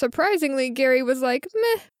 Surprisingly, Gary was like,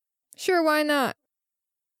 meh, sure, why not?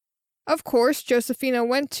 Of course, Josephina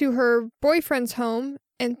went to her boyfriend's home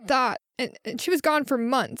and she was gone for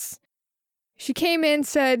months. She came in,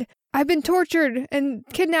 said, I've been tortured and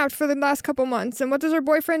kidnapped for the last couple months. And what does her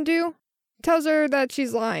boyfriend do? Tells her that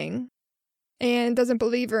she's lying and doesn't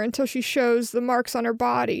believe her until she shows the marks on her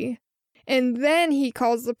body. And then he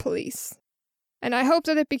calls the police. And I hope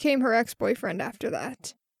that it became her ex-boyfriend after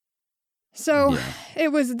that. So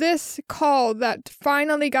It was this call that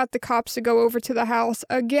finally got the cops to go over to the house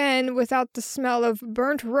again without the smell of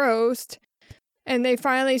burnt roast. And they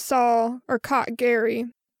finally saw or caught Gary.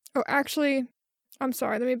 Oh, actually, I'm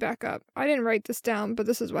sorry, let me back up. I didn't write this down, but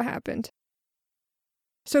this is what happened.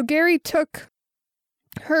 So Gary took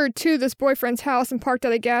her to this boyfriend's house and parked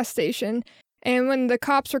at a gas station. And when the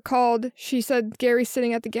cops were called, she said Gary's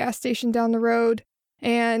sitting at the gas station down the road.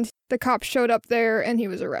 And the cops showed up there and he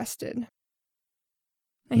was arrested.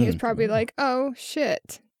 And he was probably like, oh,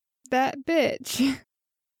 shit, that bitch.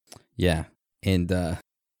 Yeah. And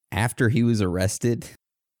after he was arrested,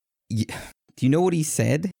 do you know what he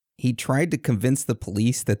said? He tried to convince the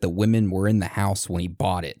police that the women were in the house when he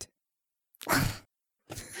bought it.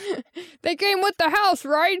 They came with the house,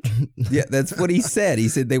 right? Yeah, that's what he said. He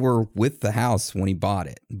said they were with the house when he bought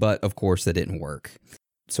it. But, of course, that didn't work.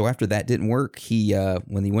 So after that didn't work, he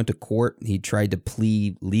when he went to court, he tried to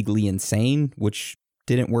plead legally insane, which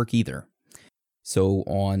didn't work either. So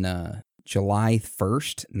on July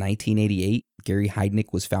 1st, 1988, Gary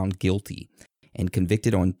Heidnik was found guilty and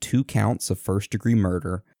convicted on 2 counts of first-degree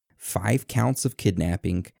murder, 5 counts of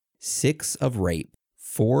kidnapping, 6 of rape,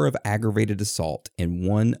 4 of aggravated assault, and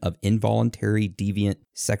 1 of involuntary deviant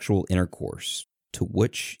sexual intercourse, to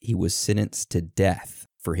which he was sentenced to death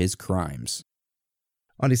for his crimes.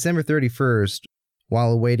 On December 31st,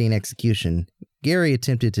 while awaiting execution, Gary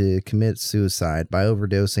attempted to commit suicide by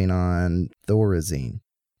overdosing on Thorazine,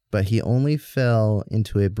 but he only fell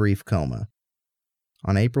into a brief coma.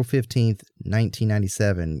 On April 15th,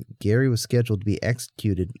 1997, Gary was scheduled to be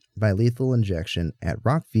executed by lethal injection at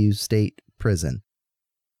Rockview State Prison,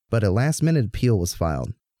 but a last-minute appeal was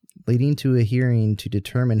filed, leading to a hearing to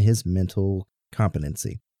determine his mental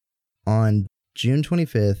competency. On June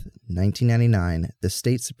 25th, 1999, the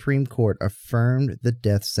state Supreme Court affirmed the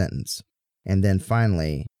death sentence. And then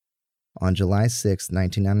finally, on July 6,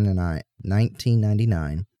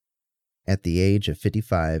 1999, at the age of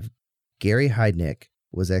 55, Gary Heidnik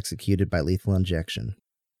was executed by lethal injection.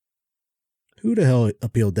 Who the hell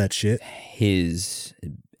appealed that shit? His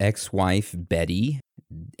ex-wife, Betty,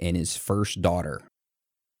 and his first daughter.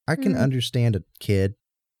 I can understand a kid.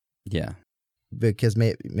 Yeah. Because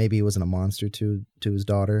maybe he wasn't a monster to his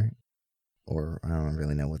daughter. Or I don't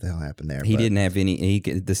really know what the hell happened there. He didn't have any,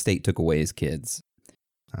 the state took away his kids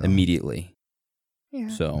immediately. Yeah.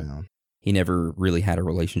 So he never really had a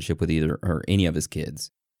relationship with either or any of his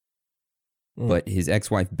kids. But his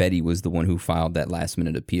ex-wife, Betty, was the one who filed that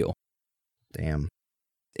last-minute appeal. Damn.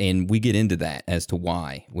 And we get into that as to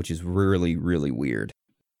why, which is really, really weird.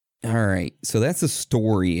 All right, so that's the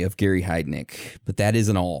story of Gary Heidnik, but that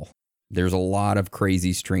isn't all. There's a lot of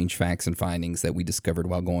crazy, strange facts and findings that we discovered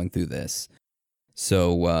while going through this.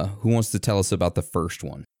 So who wants to tell us about the first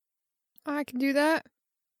one? I can do that.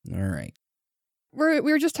 All right. We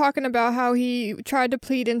were just talking about how he tried to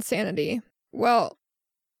plead insanity. Well,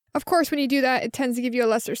 of course, when you do that, it tends to give you a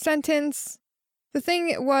lesser sentence. The thing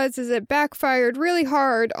is it backfired really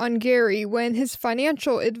hard on Gary when his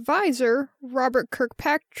financial advisor, Robert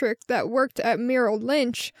Kirkpatrick, that worked at Merrill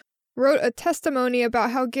Lynch, wrote a testimony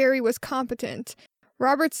about how Gary was competent.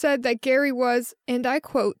 Robert said that Gary was, and I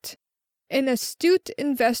quote, an astute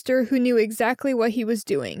investor who knew exactly what he was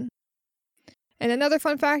doing. And another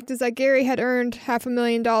fun fact is that Gary had earned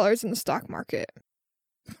 $500,000 in the stock market.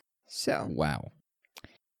 So. Wow.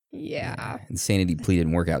 Yeah. Insanity plea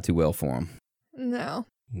didn't work out too well for him. No.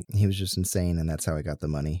 He was just insane, and that's how he got the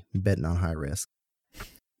money, betting on high risk.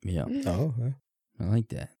 Yeah. Oh, okay. I like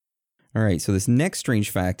that. All right, so this next strange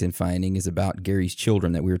fact and finding is about Gary's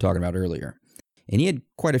children that we were talking about earlier. And he had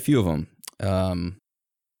quite a few of them.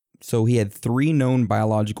 So he had 3 known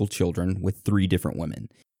biological children with 3 different women.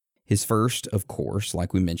 His first, of course,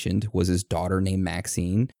 like we mentioned, was his daughter named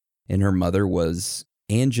Maxine, and her mother was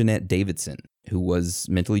Ann Jeanette Davidson, who was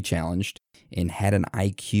mentally challenged and had an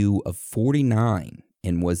IQ of 49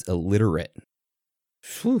 and was illiterate.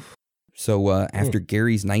 Whew. So after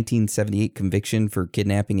Gary's 1978 conviction for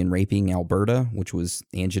kidnapping and raping Alberta, which was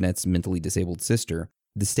Ann Jeanette's mentally disabled sister,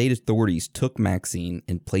 the state authorities took Maxine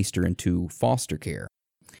and placed her into foster care.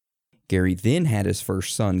 Gary then had his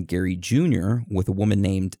first son, Gary Jr., with a woman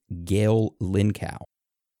named Gail Lincow,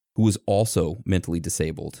 who was also mentally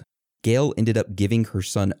disabled. Gail ended up giving her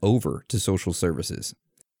son over to social services.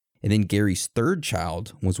 And then Gary's third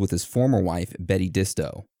child was with his former wife, Betty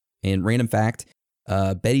Disto. And random fact,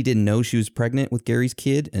 Betty didn't know she was pregnant with Gary's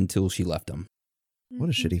kid until she left him. What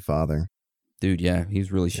a shitty father. Dude, yeah, he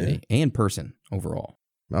was really shitty. And person, overall.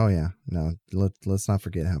 Oh, yeah. No, let's not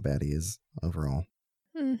forget how bad he is overall.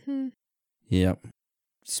 Mm-hmm. Yep.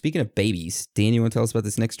 Speaking of babies, Dan, you want to tell us about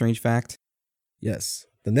this next strange fact? Yes.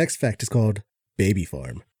 The next fact is called Baby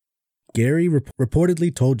Farm. Gary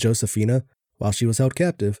reportedly told Josephina while she was held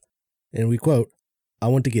captive, and we quote, "I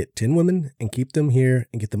want to get 10 women and keep them here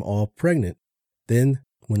and get them all pregnant. Then,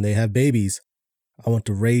 when they have babies, I want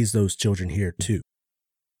to raise those children here too."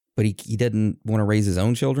 But he didn't want to raise his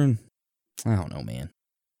own children? I don't know, man.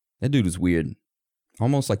 That dude was weird.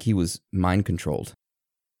 Almost like he was mind controlled.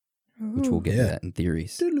 Which we'll get to that in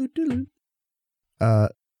theories.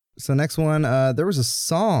 So next one, there was a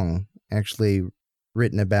song actually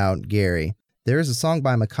written about Gary. There is a song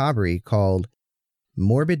by Macabre called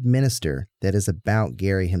Morbid Minister that is about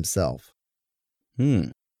Gary himself.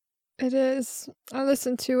 It is. I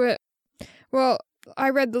listened to it. Well, I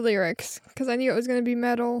read the lyrics because I knew it was going to be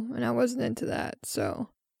metal and I wasn't into that. So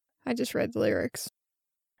I just read the lyrics.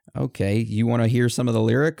 Okay, you want to hear some of the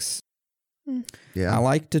lyrics? Yeah. I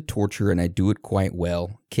like to torture and I do it quite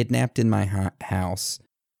well. Kidnapped in my house,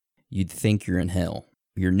 you'd think you're in hell.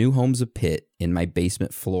 Your new home's a pit in my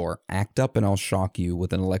basement floor. Act up and I'll shock you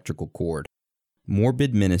with an electrical cord.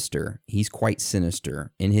 Morbid minister, he's quite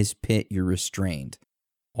sinister. In his pit you're restrained.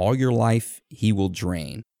 All your life he will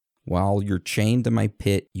drain. While you're chained to my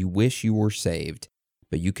pit, you wish you were saved.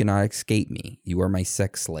 But you cannot escape me. You are my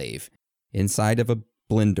sex slave. Inside of a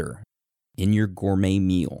blender, in your gourmet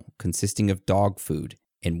meal, consisting of dog food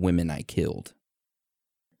and women I killed.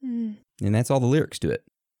 And that's all the lyrics to it.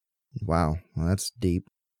 Wow. Well, that's deep.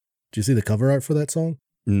 Did you see the cover art for that song?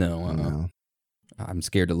 No, No. I'm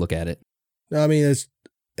scared to look at it. I mean,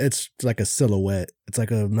 it's like a silhouette. It's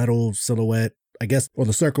like a metal silhouette, I guess. Or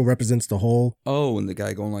the circle represents the hole. Oh, and the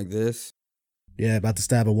guy going like this? Yeah, about to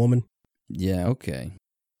stab a woman. Yeah, okay.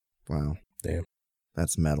 Wow. Damn.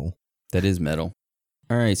 That's metal. That is metal.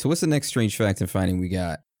 All right, so what's the next strange fact and finding we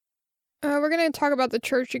got? We're going to talk about the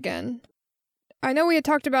church again. I know we had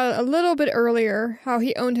talked about it a little bit earlier, how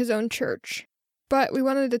he owned his own church, but we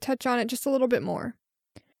wanted to touch on it just a little bit more.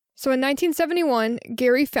 So in 1971,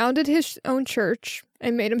 Gary founded his own church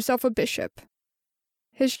and made himself a bishop.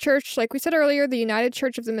 His church, like we said earlier, the United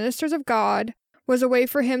Church of the Ministers of God, was a way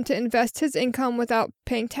for him to invest his income without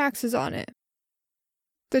paying taxes on it.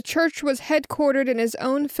 The church was headquartered in his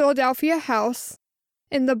own Philadelphia house,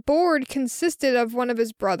 and the board consisted of one of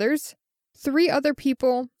his brothers, 3 other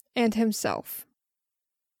people, and himself.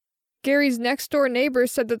 Gary's next-door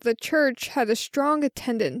neighbors said that the church had a strong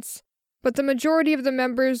attendance, but the majority of the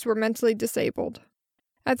members were mentally disabled.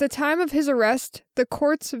 At the time of his arrest, the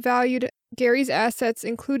courts valued Gary's assets,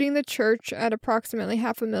 including the church, at approximately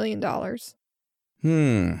 $500,000.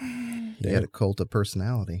 He had a cult of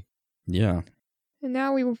personality. Yeah. And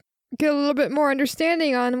now we get a little bit more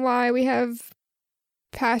understanding on why we have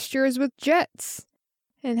pastures with jets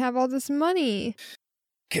and have all this money.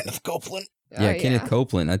 Kenneth Copeland. Yeah, Kenneth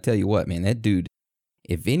Copeland. I tell you what, man, that dude,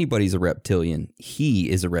 if anybody's a reptilian, he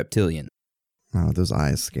is a reptilian. Oh, those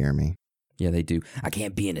eyes scare me. Yeah, they do. I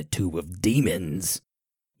can't be in a tube of demons.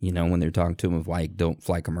 You know, when they're talking to him of like, don't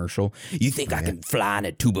fly commercial. You think I can fly in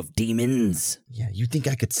a tube of demons? Yeah, you think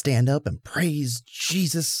I could stand up and praise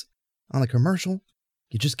Jesus on the commercial?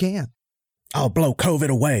 You just can't. I'll blow COVID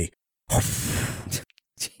away.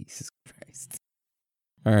 Jesus Christ.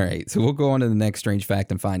 All right, so we'll go on to the next strange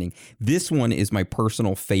fact and finding. This one is my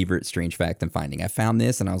personal favorite strange fact and finding. I found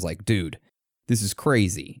this and I was like, dude, this is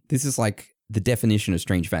crazy. This is like the definition of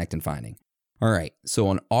strange fact and finding. All right, so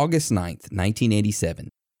on August 9th, 1987,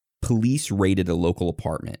 police raided a local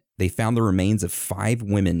apartment. They found the remains of 5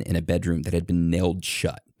 women in a bedroom that had been nailed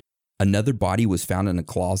shut. Another body was found in a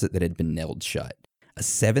closet that had been nailed shut. A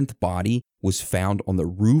 7th body was found on the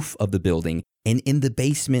roof of the building and in the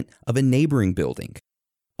basement of a neighboring building.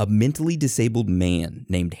 A mentally disabled man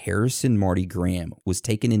named Harrison Marty Graham was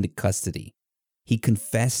taken into custody. He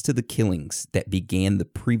confessed to the killings that began the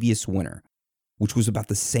previous winter, which was about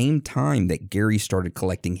the same time that Gary started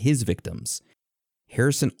collecting his victims.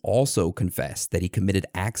 Harrison also confessed that he committed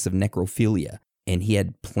acts of necrophilia and he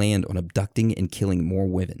had planned on abducting and killing more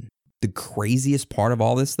women. The craziest part of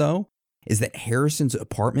all this, though, is that Harrison's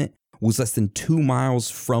apartment was less than 2 miles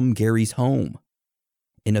from Gary's home.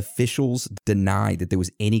 And officials denied that there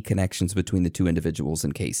was any connections between the two individuals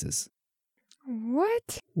and cases.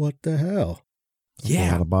 What? What the hell? That's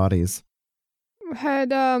a lot of bodies.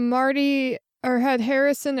 Had Marty or had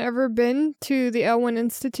Harrison ever been to the Elwyn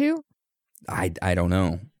Institute? I don't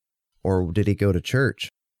know. Or did he go to church?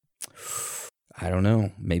 I don't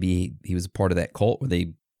know. Maybe he was a part of that cult where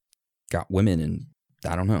they got women and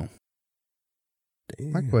I don't know.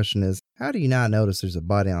 Damn. My question is, how do you not notice there's a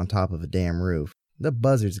body on top of a damn roof? The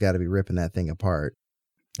buzzard's got to be ripping that thing apart.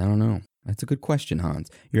 I don't know. That's a good question,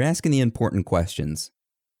 Hans. You're asking the important questions.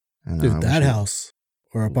 I know, Dude, that house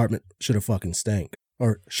or apartment should have fucking stank.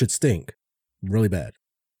 Or should stink. Really bad.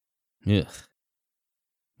 Ugh.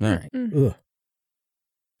 All right. Ugh.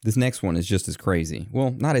 This next one is just as crazy.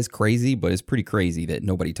 Well, not as crazy, but it's pretty crazy that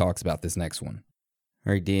nobody talks about this next one.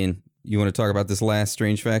 All right, Dean, you want to talk about this last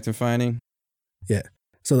strange fact and finding? Yeah.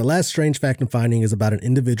 So the last strange fact and finding is about an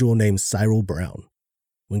individual named Cyril Brown.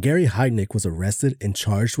 When Gary Heidnik was arrested and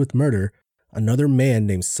charged with murder, another man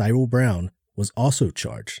named Cyril Brown was also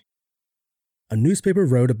charged. A newspaper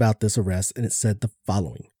wrote about this arrest and it said the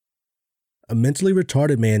following. A mentally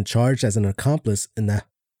retarded man charged as an accomplice in the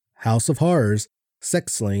House of Horrors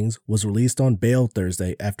sex slings was released on bail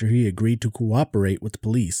Thursday after he agreed to cooperate with the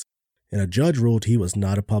police, and a judge ruled he was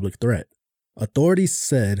not a public threat. Authorities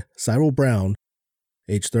said Cyril Brown,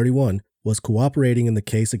 age 31, was cooperating in the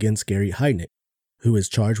case against Gary Heidnik, who is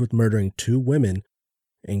charged with murdering 2 women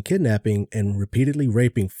and kidnapping and repeatedly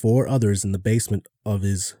raping 4 others in the basement of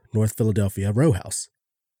his North Philadelphia row house.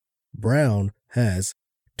 Brown has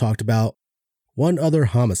talked about 1 other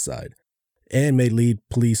homicide and may lead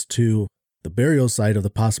police to the burial site of the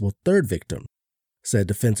possible 3rd victim, said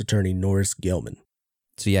defense attorney Norris Gelman.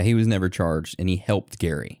 So yeah, he was never charged and he helped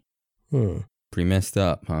Gary. Pretty messed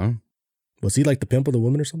up, huh? Was he like the pimp of the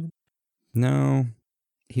woman or something? No,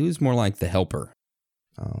 he was more like the helper.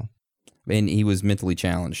 Oh. And he was mentally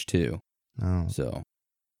challenged too. Oh. So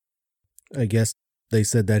I guess they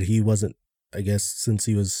said that he wasn't, since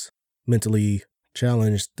he was mentally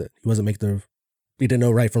challenged, that he wasn't he didn't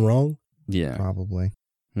know right from wrong? yeah. Probably.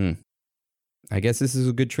 I guess this is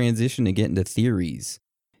a good transition to get into theories.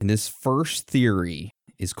 And this first theory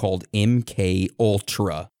is called MK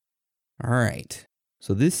Ultra. All right.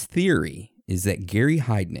 So this theory is that Gary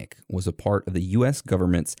Heidnik was a part of the U.S.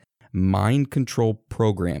 government's mind control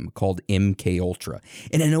program called MK Ultra.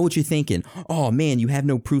 And I know what you're thinking. Oh man, you have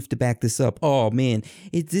no proof to back this up. Oh man,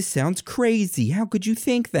 this sounds crazy. How could you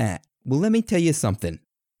think that? Well, let me tell you something.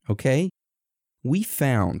 Okay? We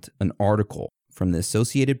found an article from the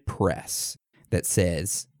Associated Press that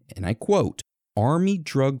says, and I quote, Army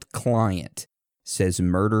drugged client says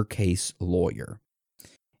murder case lawyer.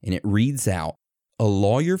 And it reads out, a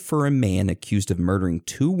lawyer for a man accused of murdering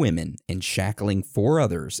 2 women and shackling 4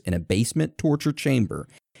 others in a basement torture chamber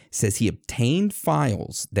says he obtained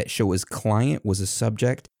files that show his client was a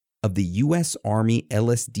subject of the U.S. Army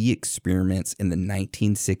LSD experiments in the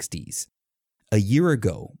 1960s. A year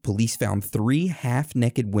ago, police found 3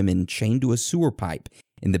 half-naked women chained to a sewer pipe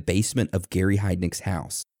in the basement of Gary Heidnik's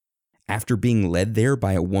house, after being led there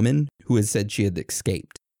by a woman who had said she had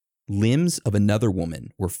escaped. Limbs of another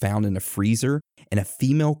woman were found in a freezer, and a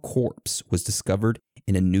female corpse was discovered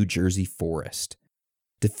in a New Jersey forest.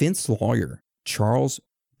 Defense lawyer Charles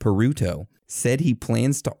Peruto said he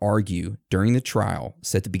plans to argue during the trial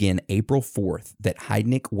set to begin April 4th that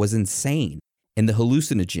Heidnik was insane and the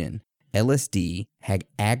hallucinogen LSD had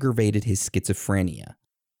aggravated his schizophrenia.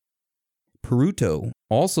 Peruto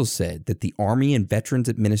also said that the Army and Veterans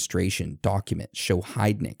Administration documents show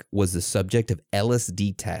Heidnik was the subject of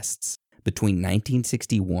LSD tests between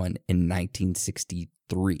 1961 and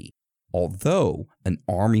 1963, although an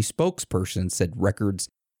Army spokesperson said records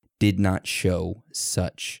did not show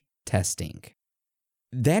such testing.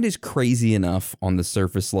 That is crazy enough on the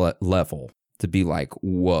surface level to be like,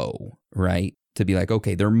 whoa, right? To be like,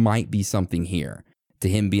 okay, there might be something here to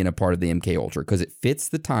him being a part of the MK Ultra because it fits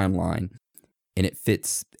the timeline and it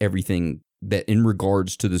fits everything that in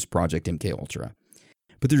regards to this Project MK Ultra.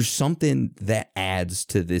 But there's something that adds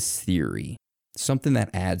to this theory, something that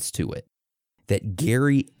adds to it, that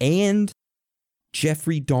Gary and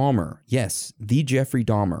Jeffrey Dahmer, yes, the Jeffrey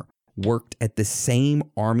Dahmer, worked at the same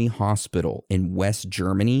Army hospital in West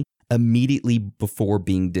Germany immediately before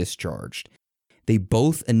being discharged. They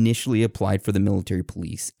both initially applied for the military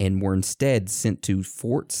police and were instead sent to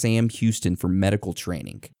Fort Sam Houston for medical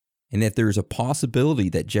training, and that there is a possibility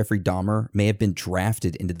that Jeffrey Dahmer may have been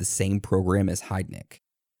drafted into the same program as Heidnik.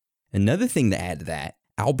 Another thing to add to that,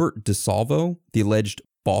 Albert DeSalvo, the alleged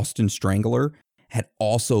Boston Strangler, had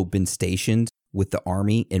also been stationed with the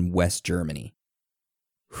Army in West Germany.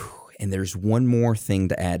 And there's one more thing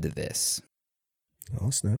to add to this. Oh,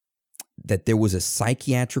 snap. That there was a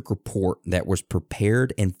psychiatric report that was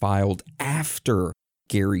prepared and filed after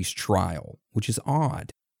Gary's trial, which is odd.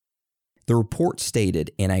 The report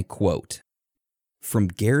stated, and I quote, "From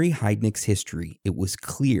Gary Heidnik's history, it was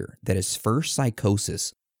clear that his first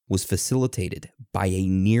psychosis was facilitated by a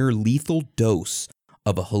near-lethal dose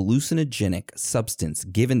of a hallucinogenic substance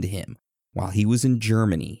given to him while he was in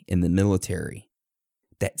Germany in the military."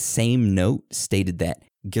 That same note stated that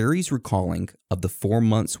Gary's recalling of the 4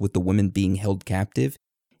 months with the women being held captive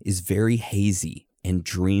is very hazy and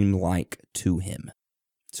dreamlike to him.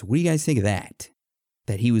 So what do you guys think of that?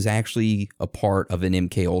 That he was actually a part of an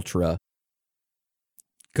MK Ultra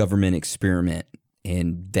government experiment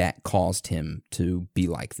and that caused him to be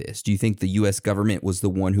like this? Do you think the US government was the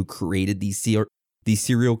one who created these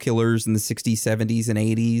serial killers in the 60s, 70s, and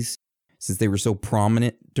 80s since they were so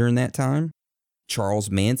prominent during that time? Charles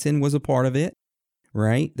Manson was a part of it,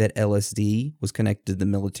 right? That LSD was connected to the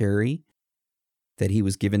military, that he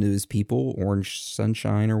was given to his people, Orange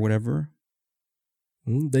Sunshine or whatever.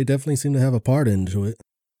 They definitely seem to have a part into it.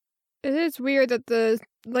 It is weird that the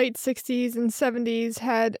late 60s and 70s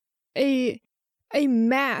had a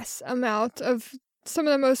mass amount of some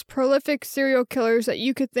of the most prolific serial killers that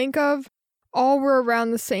you could think of all were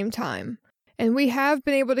around the same time. And we have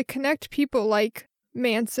been able to connect people like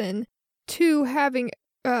Manson to having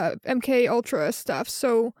MK Ultra stuff.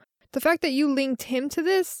 So the fact that you linked him to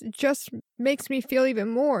this just makes me feel even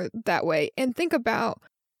more that way. And think about,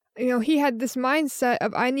 he had this mindset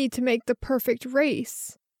of, I need to make the perfect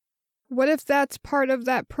race. What if that's part of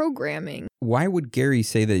that programming? Why would Gary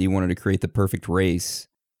say that he wanted to create the perfect race?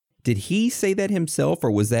 Did he say that himself,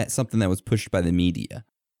 or was that something that was pushed by the media,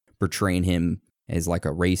 portraying him as like a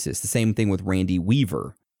racist? The same thing with Randy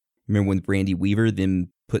Weaver. Remember when Randy Weaver,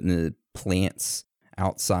 them putting the plants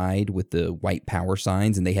outside with the white power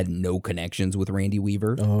signs and they had no connections with Randy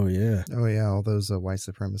Weaver? Oh, yeah. Oh, yeah. All those white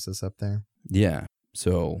supremacists up there. Yeah.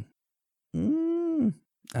 So, I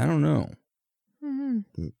don't know.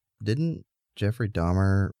 Mm-hmm. Didn't Jeffrey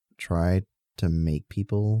Dahmer try to make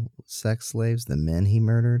people sex slaves, the men he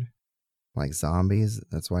murdered? Like zombies?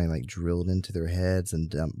 That's why he drilled into their heads and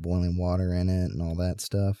dumped boiling water in it and all that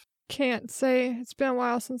stuff. Can't say. It's been a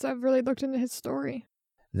while since I've really looked into his story.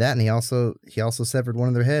 That, and he also severed one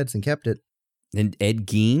of their heads and kept it. And Ed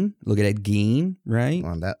Gein, look at Ed Gein, right?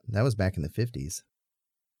 Well, that was back in the 50s.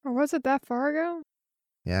 Or was it that far ago?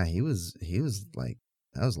 Yeah, he was like,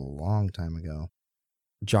 that was a long time ago.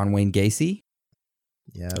 John Wayne Gacy.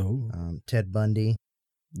 Yeah. Oh. Ted Bundy.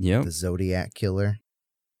 Yep. The Zodiac Killer.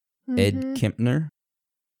 Ed Mhm. Kempner.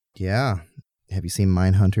 Yeah. Have you seen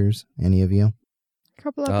Mindhunters? Any of you?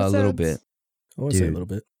 Couple episodes. A little bit. I want to say a Dude. little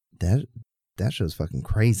bit. That show's fucking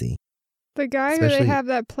crazy. The guy who they Especially- have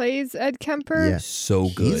that plays Ed Kemper. Yeah. So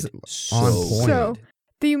good. He's So on point. So,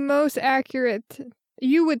 the most accurate,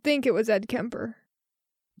 you would think it was Ed Kemper.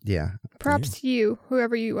 Yeah. Props to you,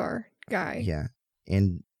 whoever you are, guy. Yeah.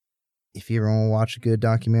 And if you ever want to watch a good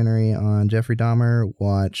documentary on Jeffrey Dahmer,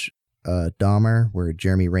 watch Dahmer, where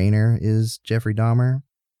Jeremy Rayner is Jeffrey Dahmer.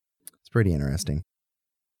 It's pretty interesting.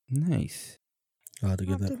 Nice. I'll have to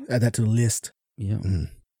give I'll that, have to- add that to the list. Yeah.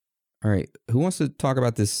 Mm. All right. Who wants to talk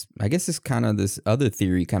about this? I guess this other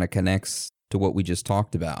theory kind of connects to what we just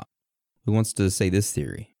talked about. Who wants to say this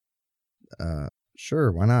theory?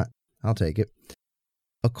 Sure, why not? I'll take it.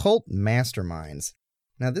 Occult masterminds.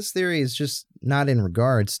 Now, this theory is just not in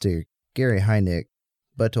regards to Gary Heidnik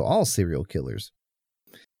but to all serial killers.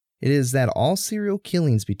 It is that all serial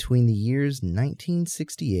killings between the years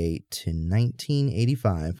 1968 to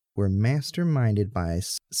 1985 were masterminded by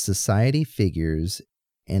society figures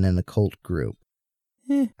and an occult group.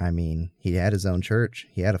 I mean, he had his own church.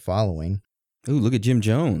 He had a following. Ooh, look at Jim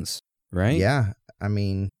Jones, right? Yeah, I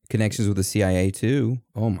mean... Connections with the CIA, too.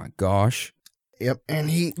 Oh, my gosh. Yep, and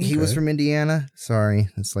he was from Indiana. Sorry,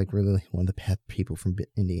 it's like really one of the bad people from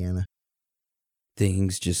Indiana.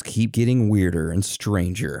 Things just keep getting weirder and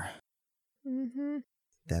stranger. Mm-hmm.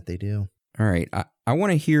 That they do. All right, I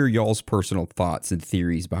want to hear y'all's personal thoughts and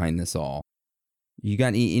theories behind this all. You got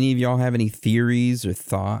any of y'all have any theories or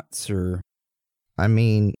thoughts or... I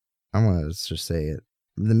mean, I'm going to just say it.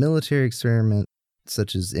 The military experiment,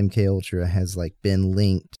 such as MKUltra, has like been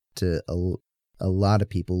linked to a lot of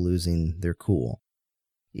people losing their cool.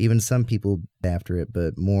 Even some people after it,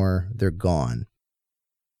 but more, they're gone.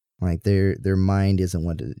 Like their mind isn't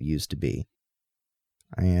what it used to be.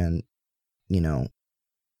 And, you know,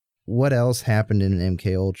 what else happened in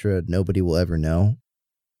MKUltra, nobody will ever know.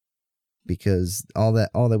 Because all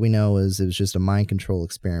that we know is it was just a mind control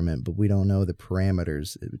experiment, but we don't know the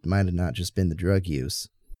parameters. It might have not just been the drug use.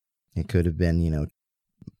 It could have been, you know,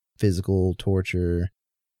 physical torture,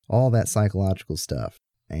 all that psychological stuff.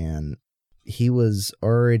 And he was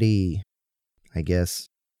already, I guess,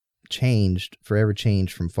 forever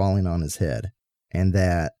changed from falling on his head. And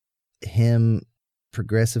that him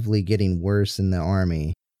progressively getting worse in the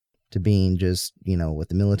army to being just, you know, what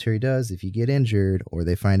the military does. If you get injured or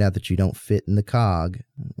they find out that you don't fit in the cog,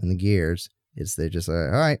 in the gears, they're just like,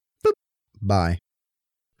 all right, boop, bye.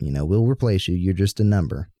 You know, we'll replace you. You're just a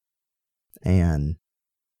number. And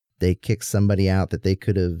they kick somebody out that they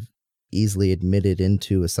could have easily admitted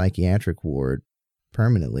into a psychiatric ward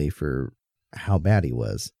permanently for how bad he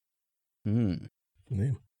was.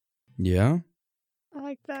 Yeah? I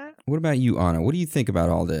like that. What about you, Anna? What do you think about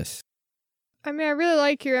all this? I mean, I really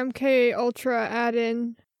like your MKUltra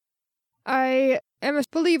add-in. I am a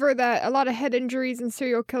believer that a lot of head injuries and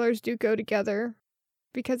serial killers do go together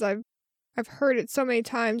because I've heard it so many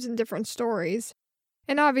times in different stories.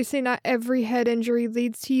 And obviously not every head injury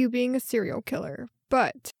leads to you being a serial killer,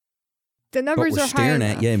 but the numbers are high enough. But we're staring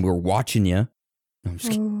at you and we're watching you. I'm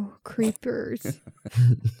just kidding. Oh, creepers.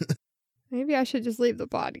 Maybe I should just leave the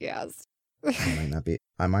podcast.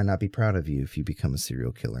 I might not be proud of you if you become a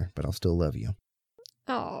serial killer, but I'll still love you.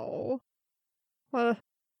 Oh. Well,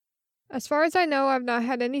 as far as I know, I've not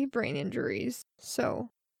had any brain injuries, so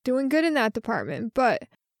doing good in that department, but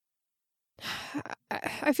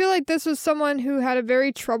I feel like this was someone who had a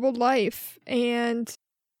very troubled life, and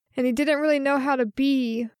he didn't really know how to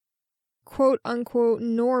be, quote unquote,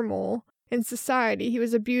 normal in society. He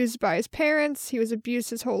was abused by his parents, he was abused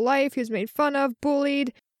his whole life, he was made fun of,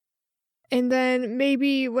 bullied. And then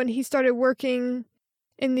maybe when he started working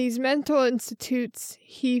in these mental institutes,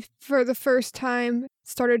 he, for the first time,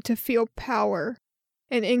 started to feel power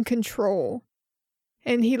and in control.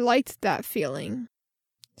 And he liked that feeling.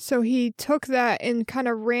 So he took that and kind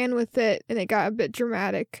of ran with it, and it got a bit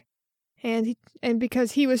dramatic. And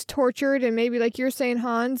because he was tortured, and maybe like you're saying,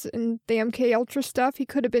 Hans, and the MKUltra stuff, he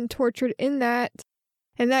could have been tortured in that.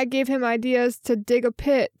 And that gave him ideas to dig a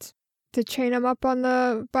pit, to chain him up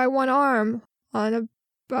by one arm on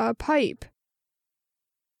a pipe.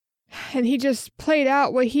 And he just played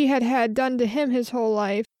out what he had done to him his whole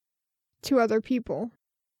life to other people.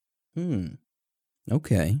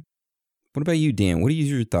 Okay. What about you, Dan? What are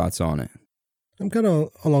your thoughts on it? I'm kind of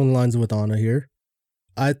along the lines with Anna here.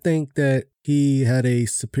 I think that he had a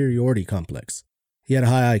superiority complex. He had a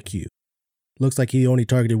high IQ. Looks like he only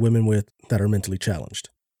targeted women that are mentally challenged.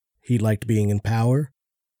 He liked being in power.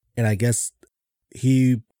 And I guess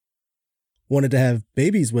he wanted to have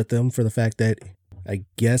babies with them for the fact that I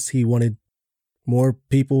guess he wanted more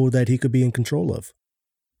people that he could be in control of.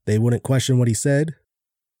 They wouldn't question what he said.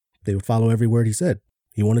 They would follow every word he said.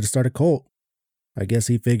 He wanted to start a cult. I guess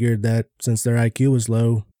he figured that since their IQ was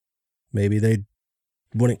low, maybe they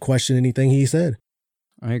wouldn't question anything he said.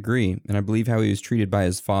 I agree. And I believe how he was treated by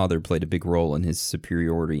his father played a big role in his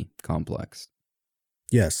superiority complex.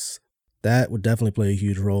 Yes, that would definitely play a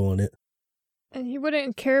huge role in it. And he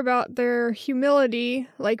wouldn't care about their humility,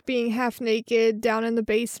 like being half naked down in the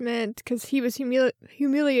basement, because he was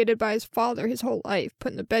humiliated by his father his whole life,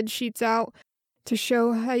 putting the bed sheets out to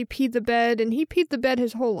show how he peed the bed, and he peed the bed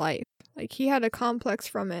his whole life. Like, he had a complex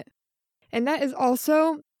from it. And that is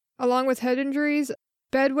also, along with head injuries,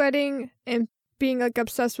 bedwetting and being, like,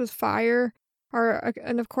 obsessed with fire,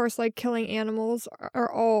 and of course, like, killing animals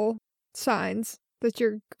are all signs that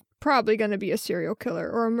you're probably going to be a serial killer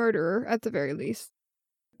or a murderer at the very least.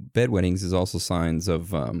 bedwettings is also signs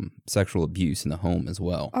of sexual abuse in the home as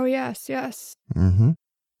well. Oh, yes, yes. Mm-hmm.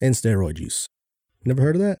 And steroid use. Never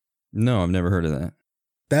heard of that? No, I've never heard of that.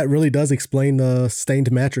 That really does explain the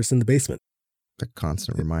stained mattress in the basement. A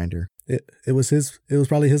constant reminder. It was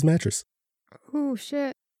probably his mattress. Oh,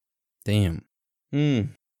 shit. Damn.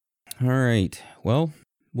 All right. Well,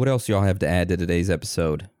 what else y'all have to add to today's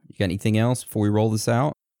episode? You got anything else before we roll this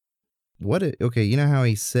out? Okay, you know how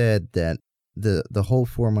he said that the whole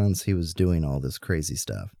 4 months he was doing all this crazy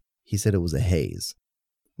stuff, he said it was a haze.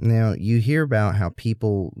 Now, you hear about how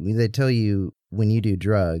people, they tell you when you do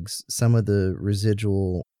drugs, some of the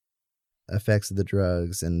residual effects of the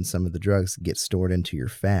drugs and some of the drugs get stored into your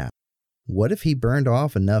fat. What if he burned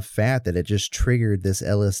off enough fat that it just triggered this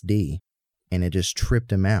LSD and it just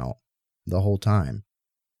tripped him out the whole time?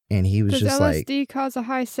 And he was Does just like... Does LSD cause a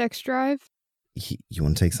high sex drive? You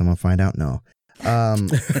want to take some and find out? No.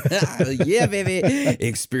 Yeah, baby.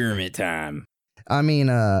 Experiment time. I mean,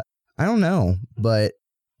 I don't know, but,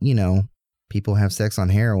 you know, people have sex on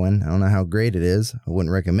heroin. I don't know how great it is. I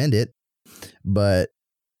wouldn't recommend it. But,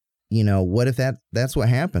 you know, what if that's what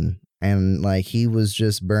happened? And, like, he was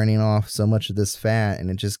just burning off so much of this fat and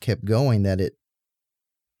it just kept going that it,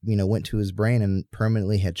 you know, went to his brain and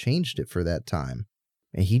permanently had changed it for that time.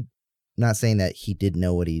 And he, not saying that he didn't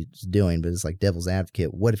know what he was doing, but it's like devil's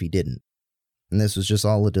advocate. What if he didn't? And this was just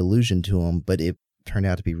all a delusion to him, but it turned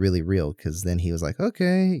out to be really real because then he was like,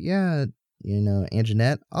 okay, yeah, you know,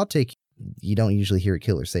 Anjanette, I'll take you. You don't usually hear a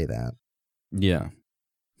killer say that. Yeah.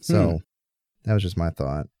 So that was just my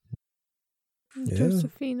thought. Yeah.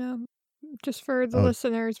 Josephina, just for the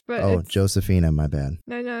listeners. But Oh, Josephina, my bad.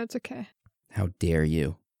 No, it's okay. How dare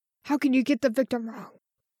you? How can you get the victim wrong?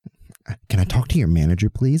 Can I talk to your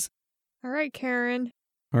manager, please? All right, Karen.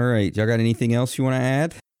 All right. Y'all got anything else you want to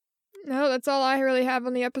add? No, that's all I really have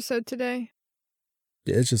on the episode today.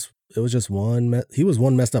 It was just one. He was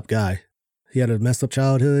one messed up guy. He had a messed up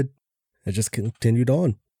childhood. It just continued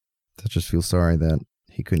on. I just feel sorry that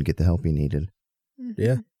he couldn't get the help he needed. Mm-hmm.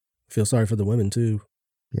 Yeah. Feel sorry for the women too.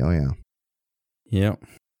 Oh, yeah. Yep.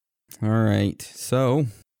 All right. So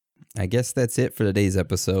I guess that's it for today's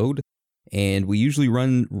episode. And we usually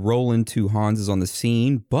roll into Hans is on the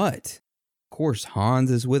scene, but of course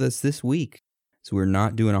Hans is with us this week. So we're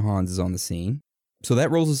not doing a Hans is on the scene. So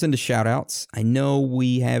that rolls us into shout outs. I know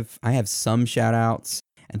I have some shout outs.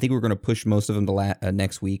 I think we're going to push most of them to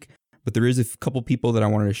next week, but there is a couple people that I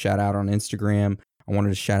wanted to shout out on Instagram. I wanted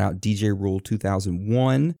to shout out DJ Rule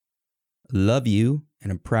 2001. Love you,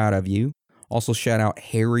 and I'm proud of you. Also shout out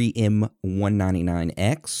Harry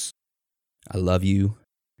M199X. I love you.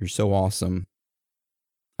 You're so awesome.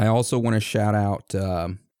 I also want to shout out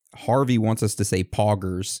Harvey wants us to say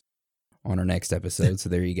poggers on our next episode, so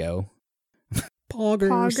there you go.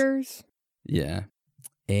 Poggers. Yeah.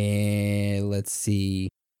 And let's see.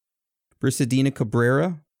 Brisadina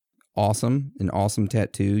Cabrera. Awesome. An awesome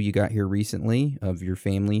tattoo you got here recently of your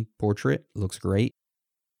family portrait. Looks great.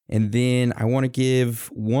 And then I want to give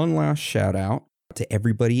one last shout out to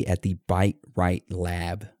everybody at the Bite Right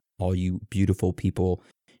Lab. All you beautiful people.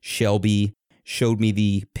 Shelby showed me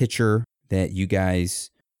the picture that you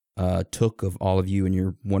guys took of all of you in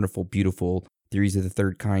your wonderful, beautiful Theories of the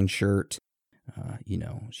Third Kind shirt. You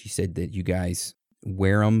know, she said that you guys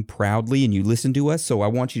wear them proudly and you listen to us. So I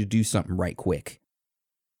want you to do something right quick.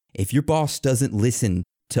 If your boss doesn't listen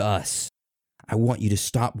to us, I want you to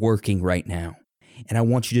stop working right now. And I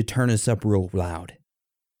want you to turn us up real loud.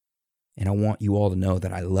 And I want you all to know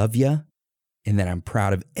that I love you and that I'm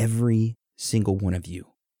proud of every single one of you.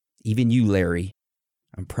 Even you, Larry.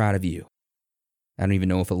 I'm proud of you. I don't even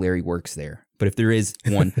know if a Larry works there. But if there is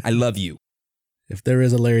one, I love you. If there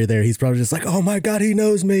is a Larry there, he's probably just like, oh my God, he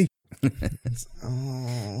knows me.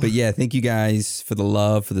 But yeah, thank you guys for the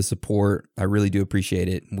love, for the support. I really do appreciate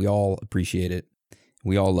it. We all appreciate it.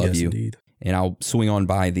 We all love you. Indeed. And I'll swing on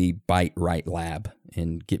by the Bite Right Lab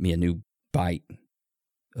and get me a new bite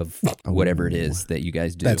of whatever it is that you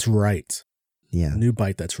guys do. That's right. Yeah. New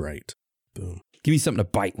bite, that's right. Boom. Give me something to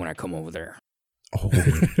bite when I come over there. Oh.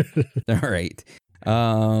 All right.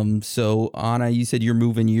 So Anna, you said you're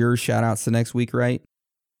moving your shout outs to next week, right?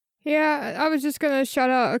 Yeah, I was just going to shout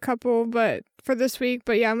out a couple but for this week,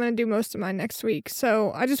 but yeah, I'm going to do most of mine next week.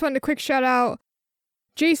 So I just wanted a quick shout out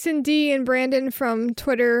Jason D and Brandon from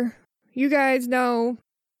Twitter. You guys know,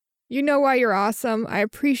 why you're awesome. I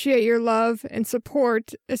appreciate your love and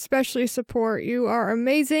support, especially support. You are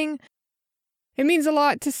amazing. It means a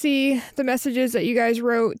lot to see the messages that you guys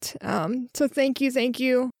wrote. So thank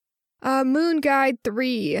you. Moon Guide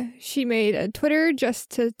 3, she made a Twitter just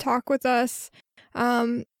to talk with us.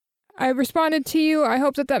 I responded to you. I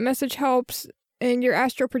hope that message helps. and your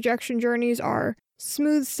astral projection journeys are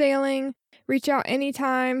smooth sailing. Reach out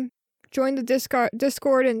anytime. Join the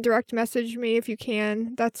Discord and direct message me if you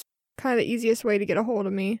can. That's kind of the easiest way to get a hold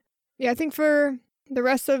of me. Yeah, I think for the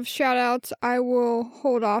rest of shout-outs, I will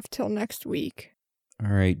hold off till next week.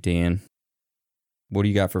 All right, Dan. What do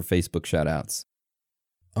you got for Facebook shout-outs?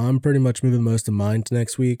 I'm pretty much moving most of mine to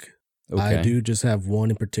next week. Okay. I do just have one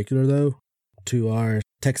in particular, though, to our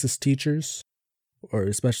Texas teachers, or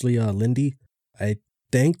especially Lindy. I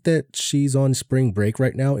think that she's on spring break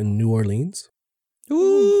right now in New Orleans.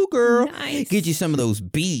 Ooh, girl. Nice. Get you some of those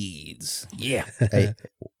beads. Yeah. Hey,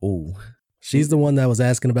 ooh. She's the one that was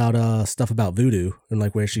asking about stuff about voodoo and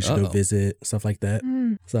like where she should go visit, stuff like that.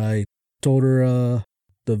 Mm. So I told her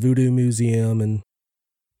the Voodoo Museum and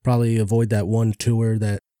probably avoid that one tour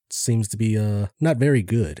that seems to be not very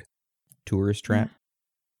good. Tourist trap.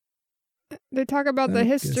 They talk about the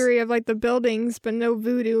history of like the buildings, but no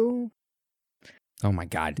voodoo. Oh my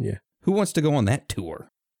God. Yeah. Who wants to go on that tour?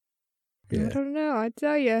 Yeah. I don't know. I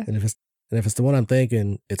tell you. And if it's the one I'm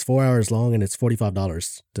thinking, it's 4 hours long and it's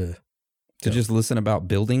 $45 to just listen about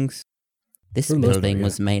buildings? This For the most building part, yeah.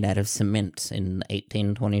 was made out of cement in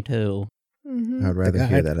 1822. Mm-hmm. I'd rather guy-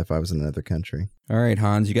 hear that if I was in another country. All right,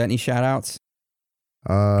 Hans, you got any shout outs?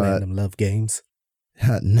 playing them love games.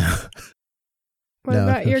 No. What No,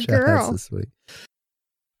 about no your shout-outs girl? this week.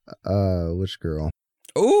 Which girl?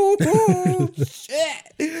 Oh,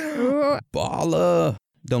 shit. Ooh. Balla.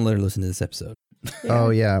 Don't let her listen to this episode. Oh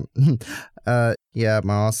yeah. Yeah,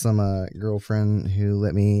 my awesome girlfriend who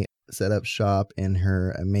let me set up shop in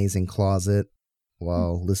her amazing closet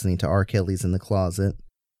while listening to R. Kelly's in the Closet.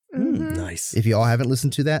 Mhm. Nice. If you all haven't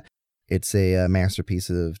listened to that, it's a masterpiece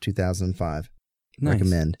of 2005. Nice.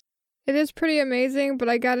 Recommend. It is pretty amazing, but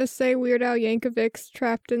I gotta say, Weird Al Yankovic's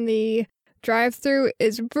Trapped in the Drive-Thru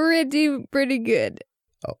is pretty good.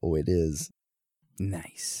 Oh, it is.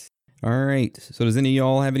 Nice. All right. So does any of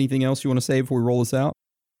y'all have anything else you want to say before we roll this out?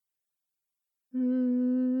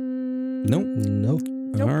 Nope. Nope.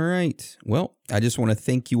 Nope. All right. Well, I just want to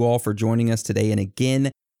thank you all for joining us today. And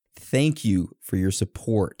again, thank you for your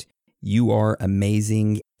support. You are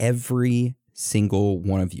amazing, every single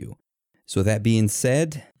one of you. So with that being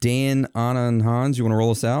said, Dan, Anna, and Hans, you want to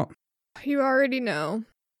roll us out? You already know.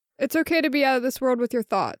 It's okay to be out of this world with your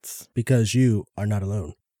thoughts. Because you are not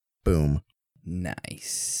alone. Boom.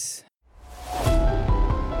 Nice.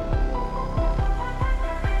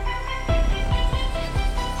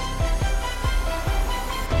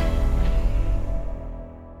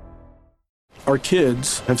 Our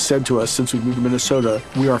kids have said to us since we moved to Minnesota,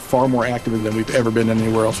 we are far more active than we've ever been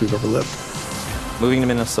anywhere else we've ever lived. Moving to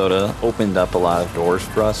Minnesota opened up a lot of doors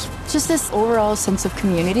for us. Just this overall sense of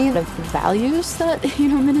community, of the values that,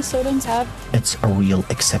 Minnesotans have. It's a real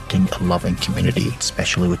accepting, loving community,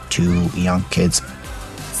 especially with 2 young kids.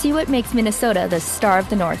 See what makes Minnesota the star of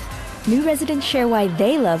the North. New residents share why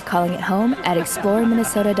they love calling it home at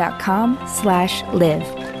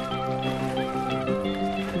exploreminnesota.com/live.